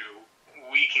guys who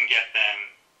we can get them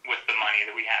with the money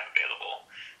that we have available.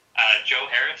 Joe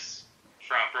Harris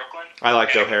from Brooklyn. I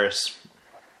like Joe Harris.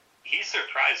 He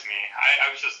surprised me. I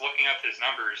was just looking up his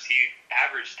numbers. He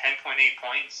averaged 10.8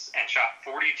 points and shot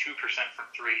 42% from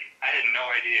three. I had no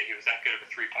idea he was that good of a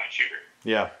three-point shooter.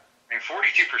 Yeah. I mean,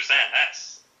 42%,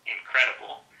 that's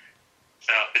incredible.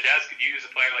 So if the Jazz could use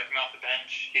a player like him off the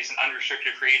bench, he's an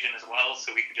unrestricted free agent as well,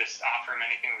 so we could just offer him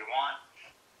anything we want.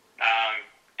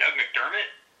 Doug McDermott,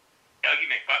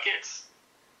 Dougie McBuckets,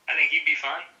 I think he'd be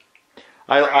fun.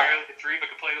 Primarily the three, but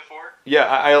could play the four. Yeah,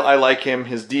 I like him.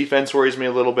 His defense worries me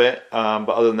a little bit,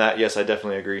 but other than that, yes, I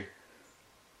definitely agree.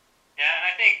 Yeah, and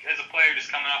I think as a player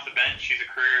just coming off the bench, he's a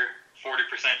career 40%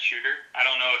 shooter. I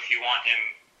don't know if you want him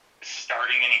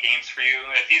starting any games for you.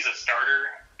 If he's a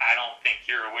starter, I don't think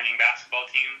you're a winning basketball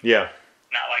team. Yeah.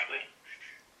 Not likely.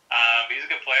 But he's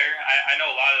a good player. I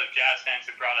know a lot of Jazz fans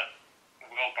have brought up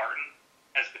Will Barton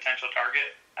as a potential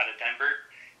target out of Denver.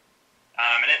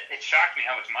 And it shocked me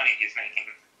how much money he's making.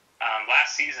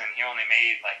 Last season, he only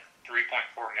made like $3.4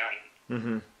 million.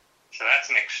 Mm-hmm. So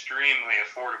that's an extremely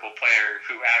affordable player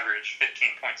who averaged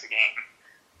 15 points a game.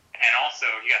 And also,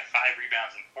 he got 5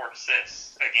 rebounds and 4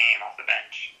 assists a game off the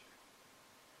bench.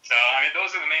 So, I mean,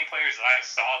 those are the main players that I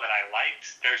saw that I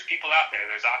liked. There's people out there.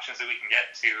 There's options that we can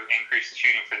get to increase the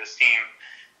shooting for this team.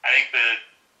 I think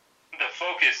the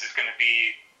focus is going to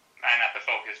be, not the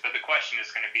focus, but the question is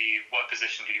going to be, what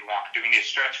position do you want? Do we need a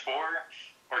stretch four,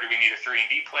 or do we need a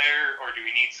 3-and-D player, or do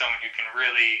we need someone who can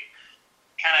really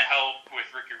kind of help with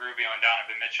Ricky Rubio and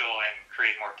Donovan Mitchell and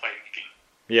create more playmaking?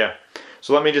 Yeah.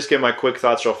 So let me just give my quick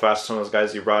thoughts real fast on those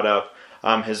guys you brought up.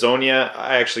 Hazonia,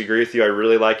 I actually agree with you. I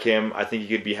really like him. I think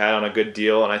he could be had on a good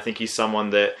deal, and I think he's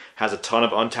someone that has a ton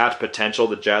of untapped potential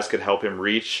that Jazz could help him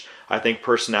reach. I think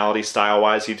personality,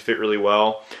 style-wise, he'd fit really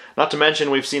well. Not to mention,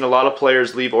 we've seen a lot of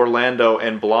players leave Orlando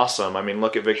and blossom. I mean,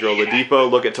 look at Victor Oladipo,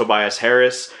 look at Tobias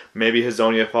Harris. Maybe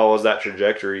Hazonia follows that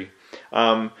trajectory.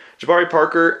 Jabari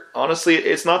Parker, honestly,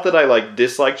 it's not that I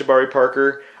dislike Jabari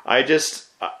Parker. I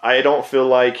don't feel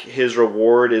like his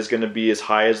reward is going to be as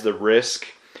high as the risk,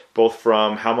 both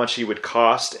from how much he would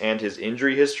cost and his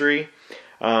injury history.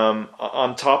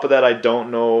 On top of that, I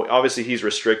don't know. Obviously, he's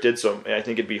restricted, so I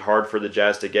think it'd be hard for the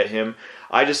Jazz to get him.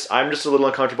 I'm just a little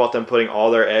uncomfortable about them putting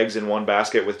all their eggs in one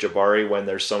basket with Jabari when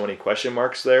there's so many question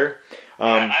marks there.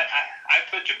 I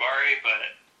put Jabari,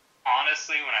 but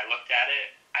honestly, when I looked at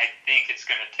it, I think it's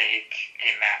going to take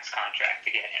a max contract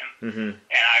to get him,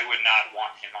 and I would not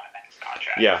want him on a max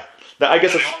contract. Yeah, I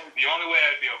guess the only way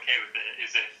I'd be okay with it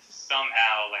is if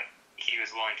somehow he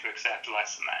was willing to accept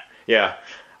less than that. Yeah.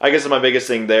 I guess my biggest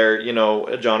thing there,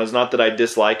 John, is not that I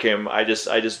dislike him. I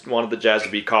just wanted the Jazz to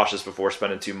be cautious before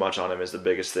spending too much on him is the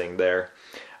biggest thing there.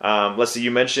 Let's see,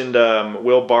 you mentioned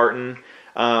Will Barton.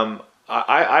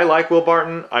 I like Will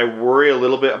Barton. I worry a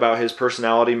little bit about his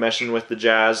personality meshing with the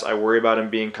Jazz. I worry about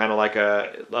him being kind of like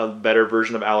a better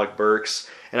version of Alec Burks.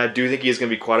 And I do think he's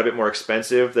going to be quite a bit more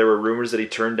expensive. There were rumors that he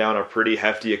turned down a pretty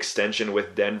hefty extension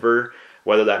with Denver.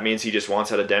 Whether that means he just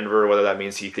wants out of Denver, whether that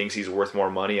means he thinks he's worth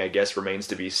more money, I guess remains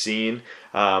to be seen.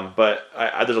 But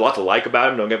there's a lot to like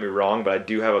about him, don't get me wrong, but I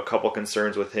do have a couple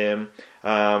concerns with him.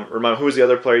 Remind me, who was the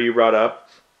other player you brought up?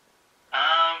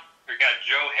 We got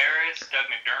Joe Harris, Doug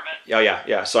McDermott.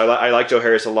 Yeah. So I like Joe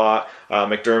Harris a lot.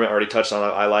 McDermott already touched on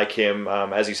it. I like him,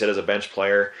 as you said, as a bench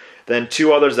player. Then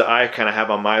two others that I kind of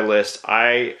have on my list.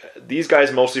 These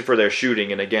guys mostly for their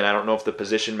shooting, and again, I don't know if the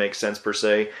position makes sense per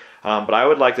se. But I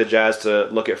would like the Jazz to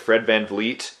look at Fred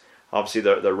VanVleet, obviously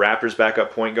the Raptors'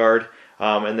 backup point guard.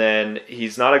 And then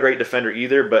he's not a great defender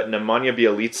either, but Nemanja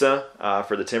Bjelica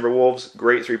for the Timberwolves,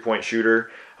 great three-point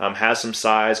shooter, has some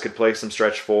size, could play some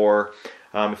stretch four.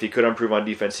 If he could improve on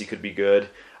defense, he could be good.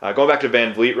 Going back to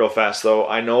VanVleet real fast, though,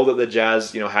 I know that the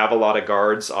Jazz have a lot of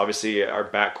guards. Obviously, our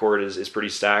backcourt is pretty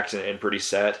stacked and pretty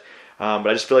set. But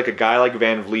I just feel like a guy like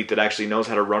VanVleet that actually knows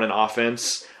how to run an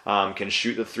offense, can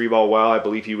shoot the three ball well. I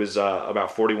believe he was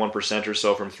about 41% or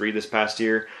so from three this past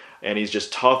year, and he's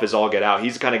just tough as all get out.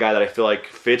 He's the kind of guy that I feel like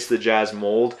fits the Jazz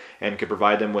mold and could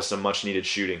provide them with some much needed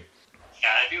shooting.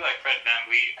 Yeah, I do like Fred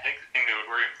VanVleet. I think the thing that would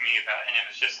worry me about him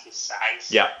is just his size.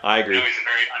 Yeah, I agree. He's a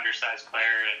very undersized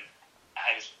player, and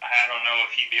I don't know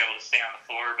if he'd be able to stay on the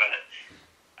floor, but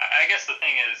I guess the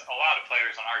thing is a lot of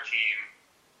players on our team,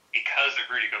 because of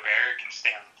Rudy Gobert, can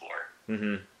stay on the floor.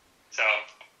 Mm-hmm. So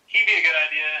he'd be a good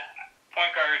idea.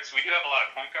 Point guards, we do have a lot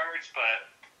of point guards,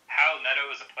 but Hal Neto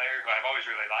is a player who I've always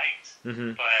really liked,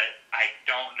 but I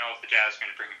don't know if the Jazz are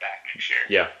going to bring him back next year.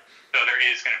 Yeah. So there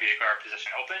is going to be a guard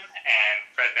position open, and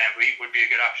Fred VanVleet would be a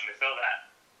good option to fill that.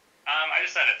 I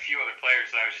just had a few other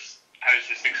players that I was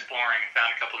just exploring and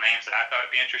found a couple names that I thought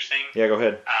would be interesting. Yeah, go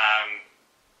ahead.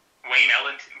 Wayne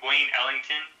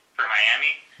Ellington for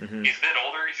Miami. He's a bit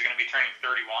older. He's going to be turning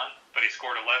 31, but he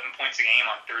scored 11 points a game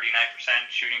on 39%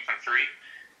 shooting from three.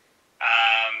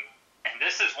 And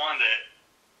this is one that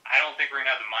I don't think we're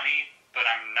going to have the money, but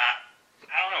I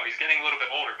don't know. He's getting a little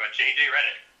bit older, but J.J.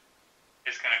 Redick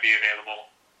is going to be available.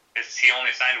 He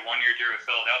only signed a one-year deal with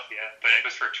Philadelphia, but it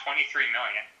was for $23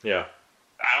 million. Yeah.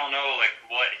 I don't know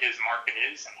what his market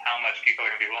is and how much people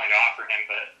are going to be willing to offer him,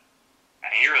 but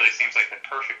he really seems like the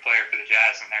perfect player for the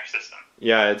Jazz in their system.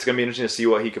 Yeah, it's going to be interesting to see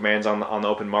what he commands on the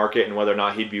open market and whether or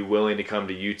not he'd be willing to come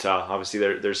to Utah. Obviously,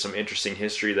 there's some interesting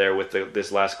history there with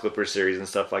this last Clippers series and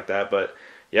stuff like that. But,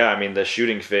 yeah, I mean, the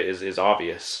shooting fit is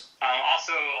obvious.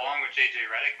 Also, along with J.J.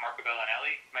 Redick, Marco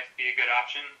Bellinelli might be a good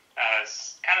option.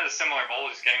 Kind of a similar mold.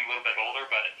 He's getting a little bit older,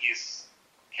 but he's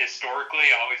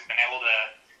historically always been able to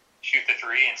shoot the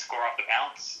three and score off the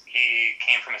bounce. He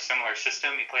came from a similar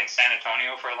system. He played in San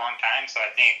Antonio for a long time, so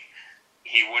I think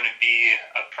he wouldn't be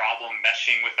a problem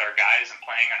meshing with our guys and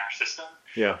playing in our system.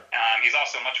 Yeah. He's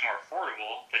also much more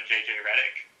affordable than J.J.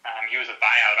 Redick. He was a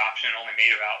buyout option, only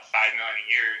made about $5 million a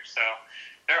year. So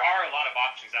there are a lot of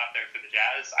options out there for the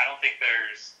Jazz. I don't think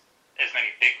there's as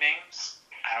many big names.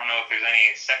 I don't know if there's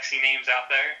any sexy names out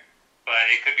there.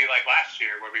 But it could be like last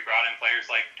year where we brought in players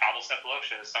like Pavel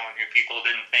Sefolosha, someone who people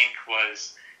didn't think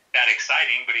was that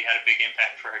exciting, but he had a big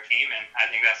impact for our team, and I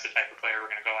think that's the type of player we're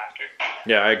going to go after.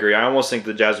 Yeah, I agree. I almost think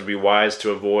the Jazz would be wise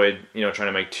to avoid, trying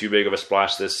to make too big of a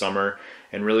splash this summer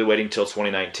and really waiting till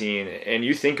 2019. And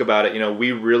you think about it,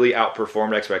 we really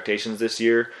outperformed expectations this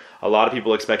year. A lot of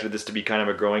people expected this to be kind of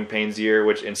a growing pains year,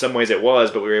 which in some ways it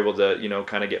was, but we were able to,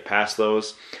 kind of get past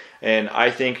those. And I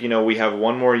think, we have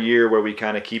one more year where we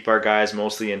kind of keep our guys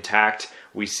mostly intact.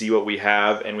 We see what we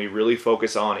have, and we really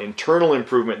focus on internal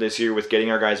improvement this year with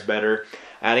getting our guys better,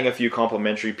 adding a few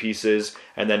complementary pieces,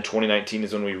 and then 2019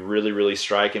 is when we really, really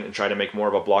strike and try to make more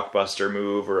of a blockbuster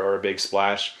move or a big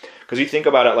splash. Because you think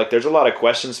about it, there's a lot of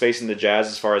questions facing the Jazz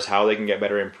as far as how they can get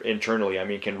better internally. I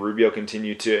mean, can Rubio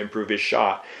continue to improve his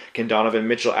shot? Can Donovan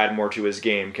Mitchell add more to his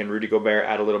game? Can Rudy Gobert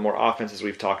add a little more offense, as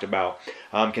we've talked about?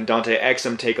 Can Dante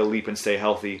Exum take a leap and stay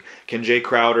healthy? Can Jay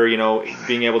Crowder,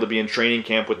 being able to be in training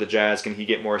camp with the Jazz, can he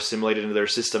get more assimilated into their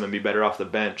system and be better off the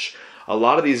bench? A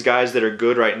lot of these guys that are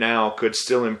good right now could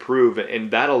still improve, and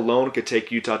that alone could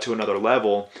take Utah to another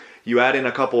level. You add in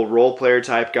a couple role player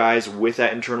type guys with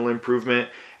that internal improvement,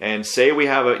 and say we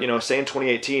have say in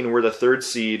 2018 we're the 3rd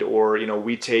seed, or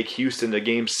we take Houston to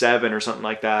Game 7 or something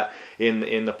like that in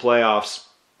the playoffs.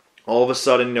 All of a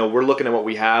sudden, we're looking at what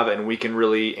we have, and we can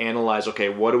really analyze, okay,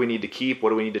 what do we need to keep?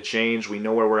 What do we need to change? We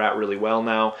know where we're at really well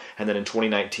now, and then in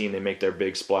 2019 they make their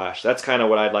big splash. That's kind of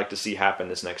what I'd like to see happen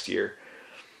this next year.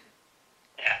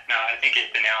 Yeah, no, I think it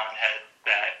hit the nail on the head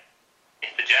that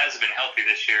if the Jazz have been healthy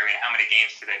this year, how many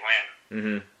games do they win?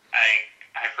 Mm-hmm.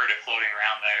 I've heard it floating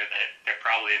around there that they're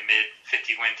probably a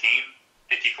mid-50 win team,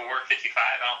 54, 55.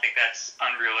 I don't think that's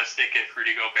unrealistic if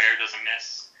Rudy Gobert doesn't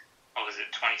miss,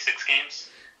 26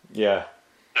 games? Yeah.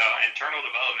 So internal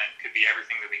development could be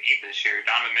everything that we need this year.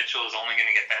 Donovan Mitchell is only going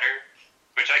to get better,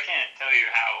 which I can't tell you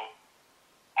how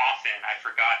often I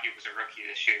forgot he was a rookie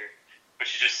this year,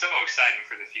 which is just so exciting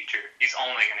for the future. He's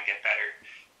only going to get better.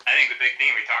 I think the big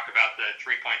thing, we talk about the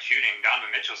three-point shooting,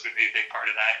 Donovan Mitchell's going to be a big part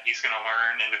of that. He's going to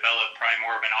learn and develop probably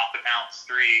more of an off-the-bounce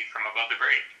three from above the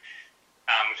break,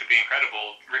 which would be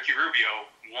incredible. Ricky Rubio,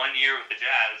 1 year with the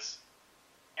Jazz,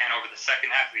 and over the second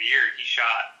half of the year, he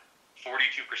shot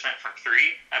 42% from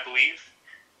three, I believe,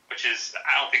 which is,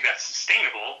 I don't think that's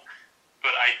sustainable,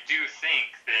 but I do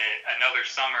think that another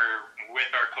summer with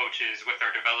our coaches, with our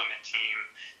development team,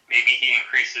 maybe he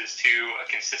increases to a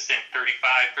consistent 35,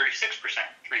 36%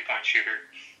 three-point shooter.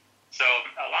 So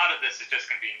a lot of this is just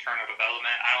going to be internal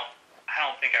development. I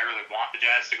don't think I really want the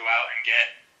Jazz to go out and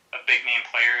get a big-name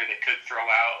player that could throw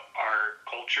out our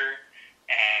culture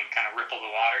and kind of ripple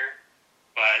the water.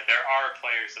 But there are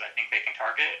players that I think they can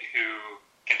target who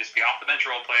can just be off-the-bench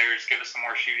role players, give us some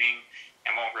more shooting,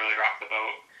 and won't really rock the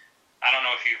boat. I don't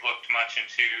know if you've looked much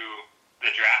into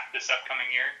the draft this upcoming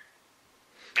year,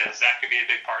 because that could be a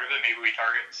big part of it. Maybe we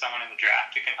target someone in the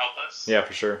draft who can help us. Yeah,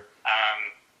 for sure.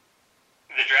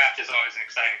 The draft is always an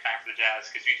exciting time for the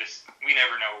Jazz because we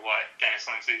never know what Dennis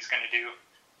Lindsey is going to do.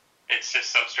 It's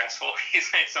just so stressful. He's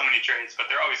made so many trades,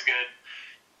 but they're always good.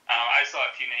 I saw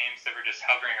a few names that were just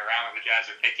hovering around where the Jazz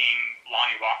are picking.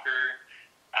 Lonnie Walker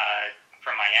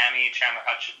from Miami, Chandler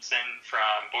Hutchinson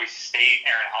from Boise State,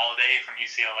 Aaron Holiday from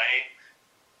UCLA.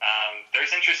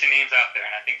 There's interesting names out there,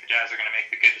 and I think the Jazz are going to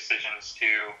make the good decisions to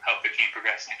help their team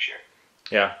progress next year.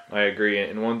 Yeah, I agree.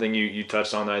 And one thing you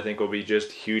touched on that I think will be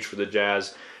just huge for the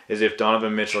Jazz is if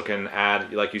Donovan Mitchell can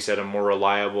add, like you said, a more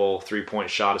reliable three-point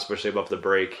shot, especially above the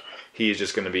break. He is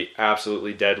just going to be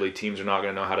absolutely deadly. Teams are not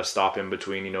going to know how to stop him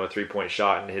between, a three-point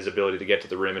shot and his ability to get to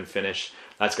the rim and finish.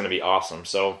 That's going to be awesome.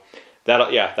 So,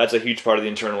 that's a huge part of the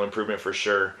internal improvement for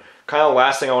sure. Kind of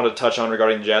last thing I wanted to touch on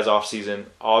regarding the Jazz offseason,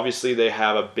 obviously they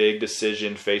have a big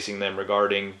decision facing them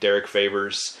regarding Derek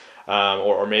Favors.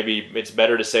 Or maybe it's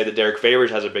better to say that Derek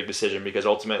Favors has a big decision because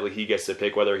ultimately he gets to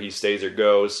pick whether he stays or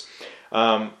goes.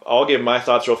 I'll give my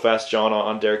thoughts real fast, John,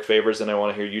 on Derek Favors, and I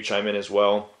want to hear you chime in as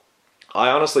well. I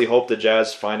honestly hope the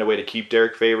Jazz find a way to keep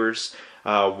Derek Favors.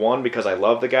 One, because I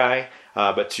love the guy,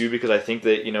 but two, because I think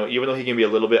that, even though he can be a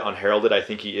little bit unheralded, I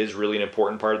think he is really an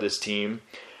important part of this team.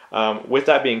 With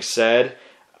that being said,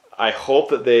 I hope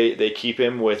that they keep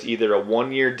him with either a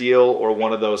 1-year deal or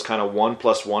one of those kind of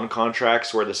 1+1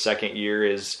 contracts where the second year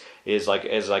is like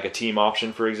a team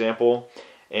option, for example.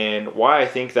 And why I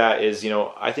think that is,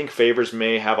 I think Favors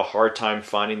may have a hard time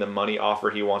finding the money offer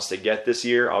he wants to get this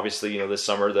year. Obviously, this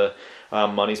summer the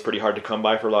money's pretty hard to come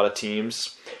by for a lot of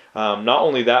teams. Not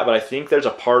only that, but I think there's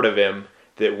a part of him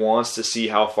that wants to see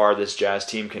how far this Jazz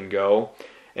team can go.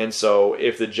 And so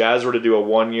if the Jazz were to do a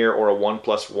 1-year or a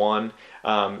 1+1,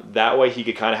 that way he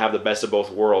could kind of have the best of both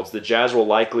worlds. The Jazz will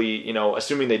likely,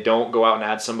 assuming they don't go out and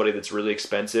add somebody that's really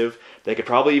expensive, they could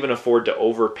probably even afford to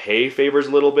overpay Favors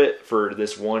a little bit for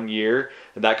this 1 year.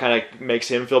 And that kind of makes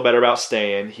him feel better about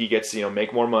staying. He gets,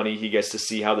 make more money. He gets to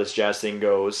see how this Jazz thing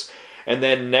goes. And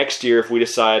then next year, if we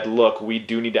decide, look, we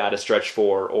do need to add a stretch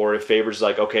 4, or if Favors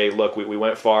like, okay, look, we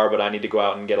went far, but I need to go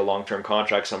out and get a long-term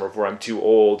contract somewhere before I'm too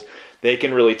old, they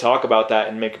can really talk about that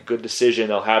and make a good decision.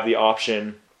 They'll have the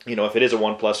option, if it is a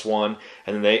 1+1,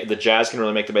 and then the Jazz can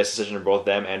really make the best decision for both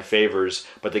them and Favors,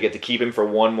 but they get to keep him for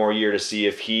one more year to see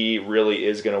if he really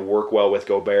is going to work well with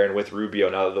Gobert and with Rubio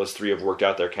now that those three have worked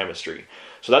out their chemistry.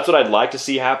 So that's what I'd like to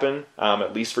see happen,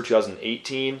 at least for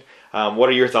 2018. What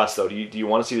are your thoughts, though? Do you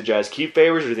want to see the Jazz keep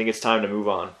Favors, or do you think it's time to move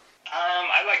on?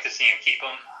 I'd like to see him keep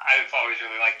him. I've always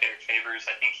really liked Derek Favors.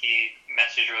 I think he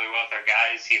meshes really well with our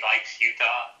guys. He likes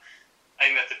Utah. I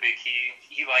think that's a big key.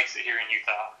 He likes it here in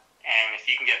Utah. And if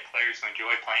you can get players who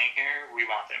enjoy playing here, we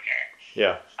want them here.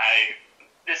 Yeah.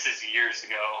 This is years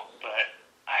ago, but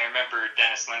I remember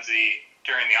Dennis Lindsey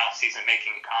during the offseason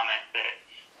making a comment that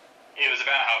it was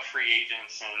about how free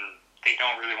agents and they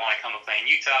don't really want to come and play in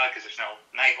Utah because there's no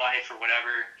nightlife or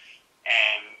whatever.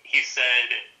 And he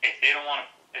said if they don't want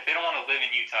to live in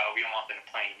Utah, we don't want them to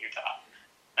play in Utah.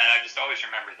 And I just always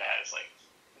remember that. It's like,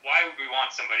 why would we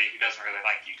want somebody who doesn't really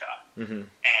like Utah? Mm-hmm.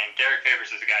 And Derek Favors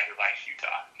is a guy who likes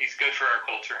Utah. He's good for our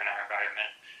culture and our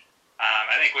environment.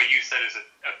 I think what you said is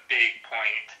a big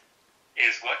point,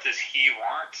 is what does he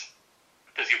want?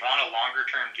 Does he want a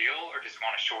longer-term deal, or does he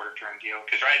want a shorter-term deal?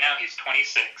 Because right now he's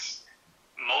 26.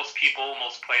 Most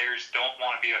players don't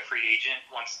want to be a free agent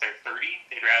once they're 30.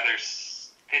 They'd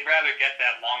rather get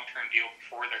that long-term deal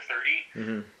before they're 30.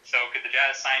 Mm-hmm. So could the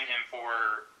Jazz sign him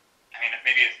for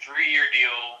maybe a 3-year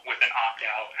deal with an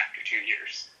opt-out after 2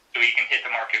 years, so he can hit the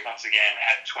market once again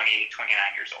at 28,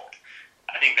 29 years old?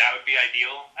 I think that would be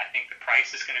ideal. I think the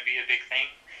price is going to be a big thing.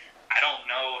 I don't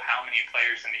know how many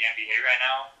players in the NBA right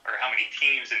now, or how many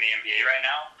teams in the NBA right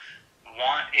now,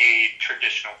 want a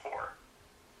traditional 4.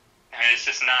 It's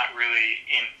just not really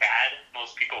in fad.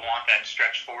 Most people want that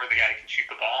stretch 4, the guy who can shoot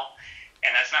the ball,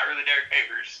 and that's not really Derek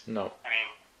Favors. No.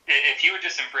 If he would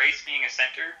just embrace being a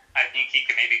center, I think he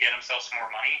could maybe get himself some more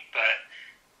money. But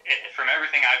from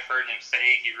everything I've heard him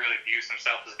say, he really views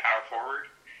himself as a power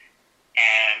forward.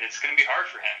 And it's going to be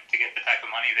hard for him to get the type of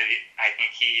money that I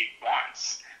think he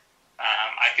wants.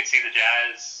 I could see the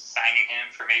Jazz signing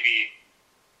him for maybe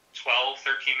 $12,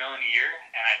 $13 million a year,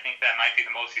 and I think that might be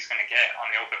the most he's going to get on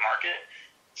the open market.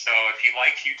 So if he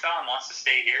likes Utah and wants to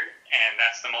stay here, and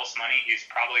that's the most money he's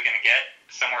probably going to get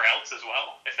somewhere else as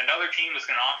well. If another team is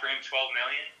going to offer him $12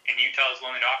 million and Utah is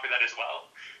willing to offer that as well,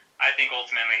 I think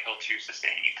ultimately he'll choose to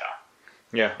stay in Utah.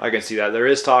 Yeah, I can see that. There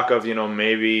is talk of,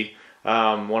 maybe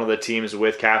one of the teams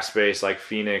with cap space like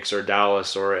Phoenix or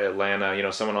Dallas or Atlanta,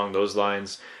 someone along those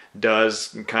lines,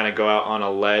 does kind of go out on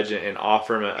a ledge and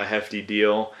offer him a hefty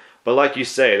deal. But like you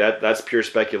say, that's pure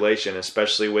speculation,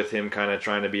 especially with him kind of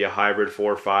trying to be a hybrid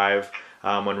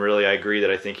 4-5, when really I agree that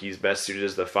I think he's best suited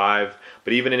as the 5.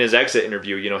 But even in his exit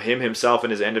interview, him himself in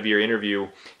his end-of-year interview,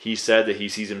 he said that he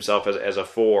sees himself as a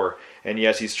 4. And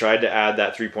yes, he's tried to add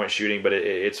that three-point shooting, but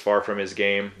it's far from his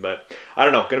game. But I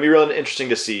don't know. Going to be really interesting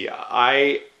to see.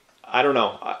 I don't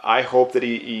know. I hope that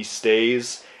he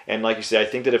stays. And like you said, I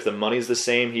think that if the money's the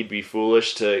same, he'd be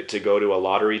foolish to go to a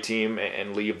lottery team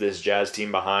and leave this Jazz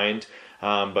team behind.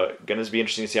 But going to be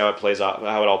interesting to see how it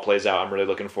all plays out. I'm really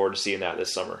looking forward to seeing that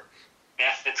this summer.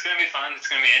 Yeah, it's going to be fun. It's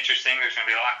going to be interesting. There's going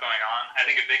to be a lot going on. I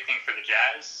think a big thing for the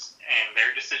Jazz and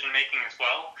their decision-making as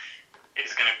well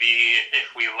is going to be, if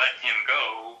we let him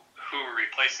go, who are we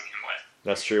replacing him with?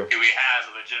 That's true. Do we have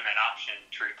a legitimate option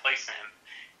to replace him?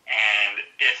 And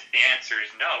if the answer is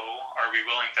no, are we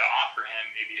willing to offer him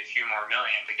maybe a few more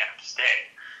million to get him to stay?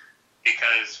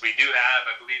 Because we do have,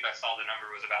 I believe I saw the number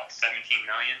was about $17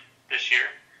 million this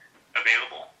year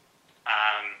available.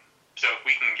 So if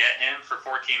we can get him for $14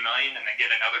 million and then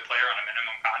get another player on a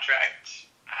minimum contract,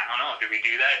 I don't know. Do we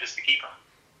do that just to keep him?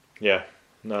 Yeah.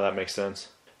 No, that makes sense.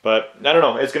 But I don't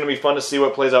know. It's going to be fun to see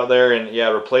what plays out there. And yeah,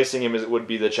 replacing him would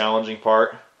be the challenging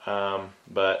part.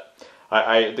 But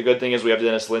the good thing is we have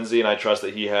Dennis Lindsey, and I trust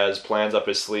that he has plans up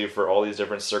his sleeve for all these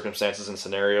different circumstances and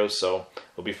scenarios. So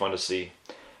it'll be fun to see.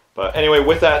 But anyway,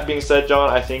 with that being said,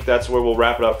 John, I think that's where we'll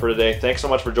wrap it up for today. Thanks so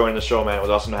much for joining the show, man. It was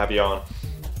awesome to have you on.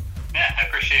 Yeah, I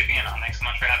appreciate being on. Thanks so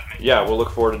much for having me. Yeah, we'll look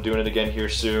forward to doing it again here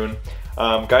soon.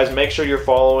 Guys, make sure you're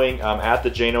following at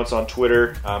the JNotes on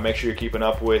Twitter. Make sure you're keeping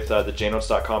up with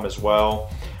thejnotes.com as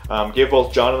well. Give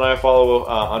both John and I a follow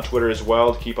on Twitter as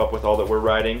well to keep up with all that we're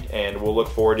writing, and we'll look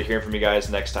forward to hearing from you guys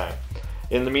next time.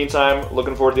 In the meantime,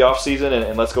 looking forward to the off season,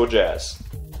 and let's go Jazz.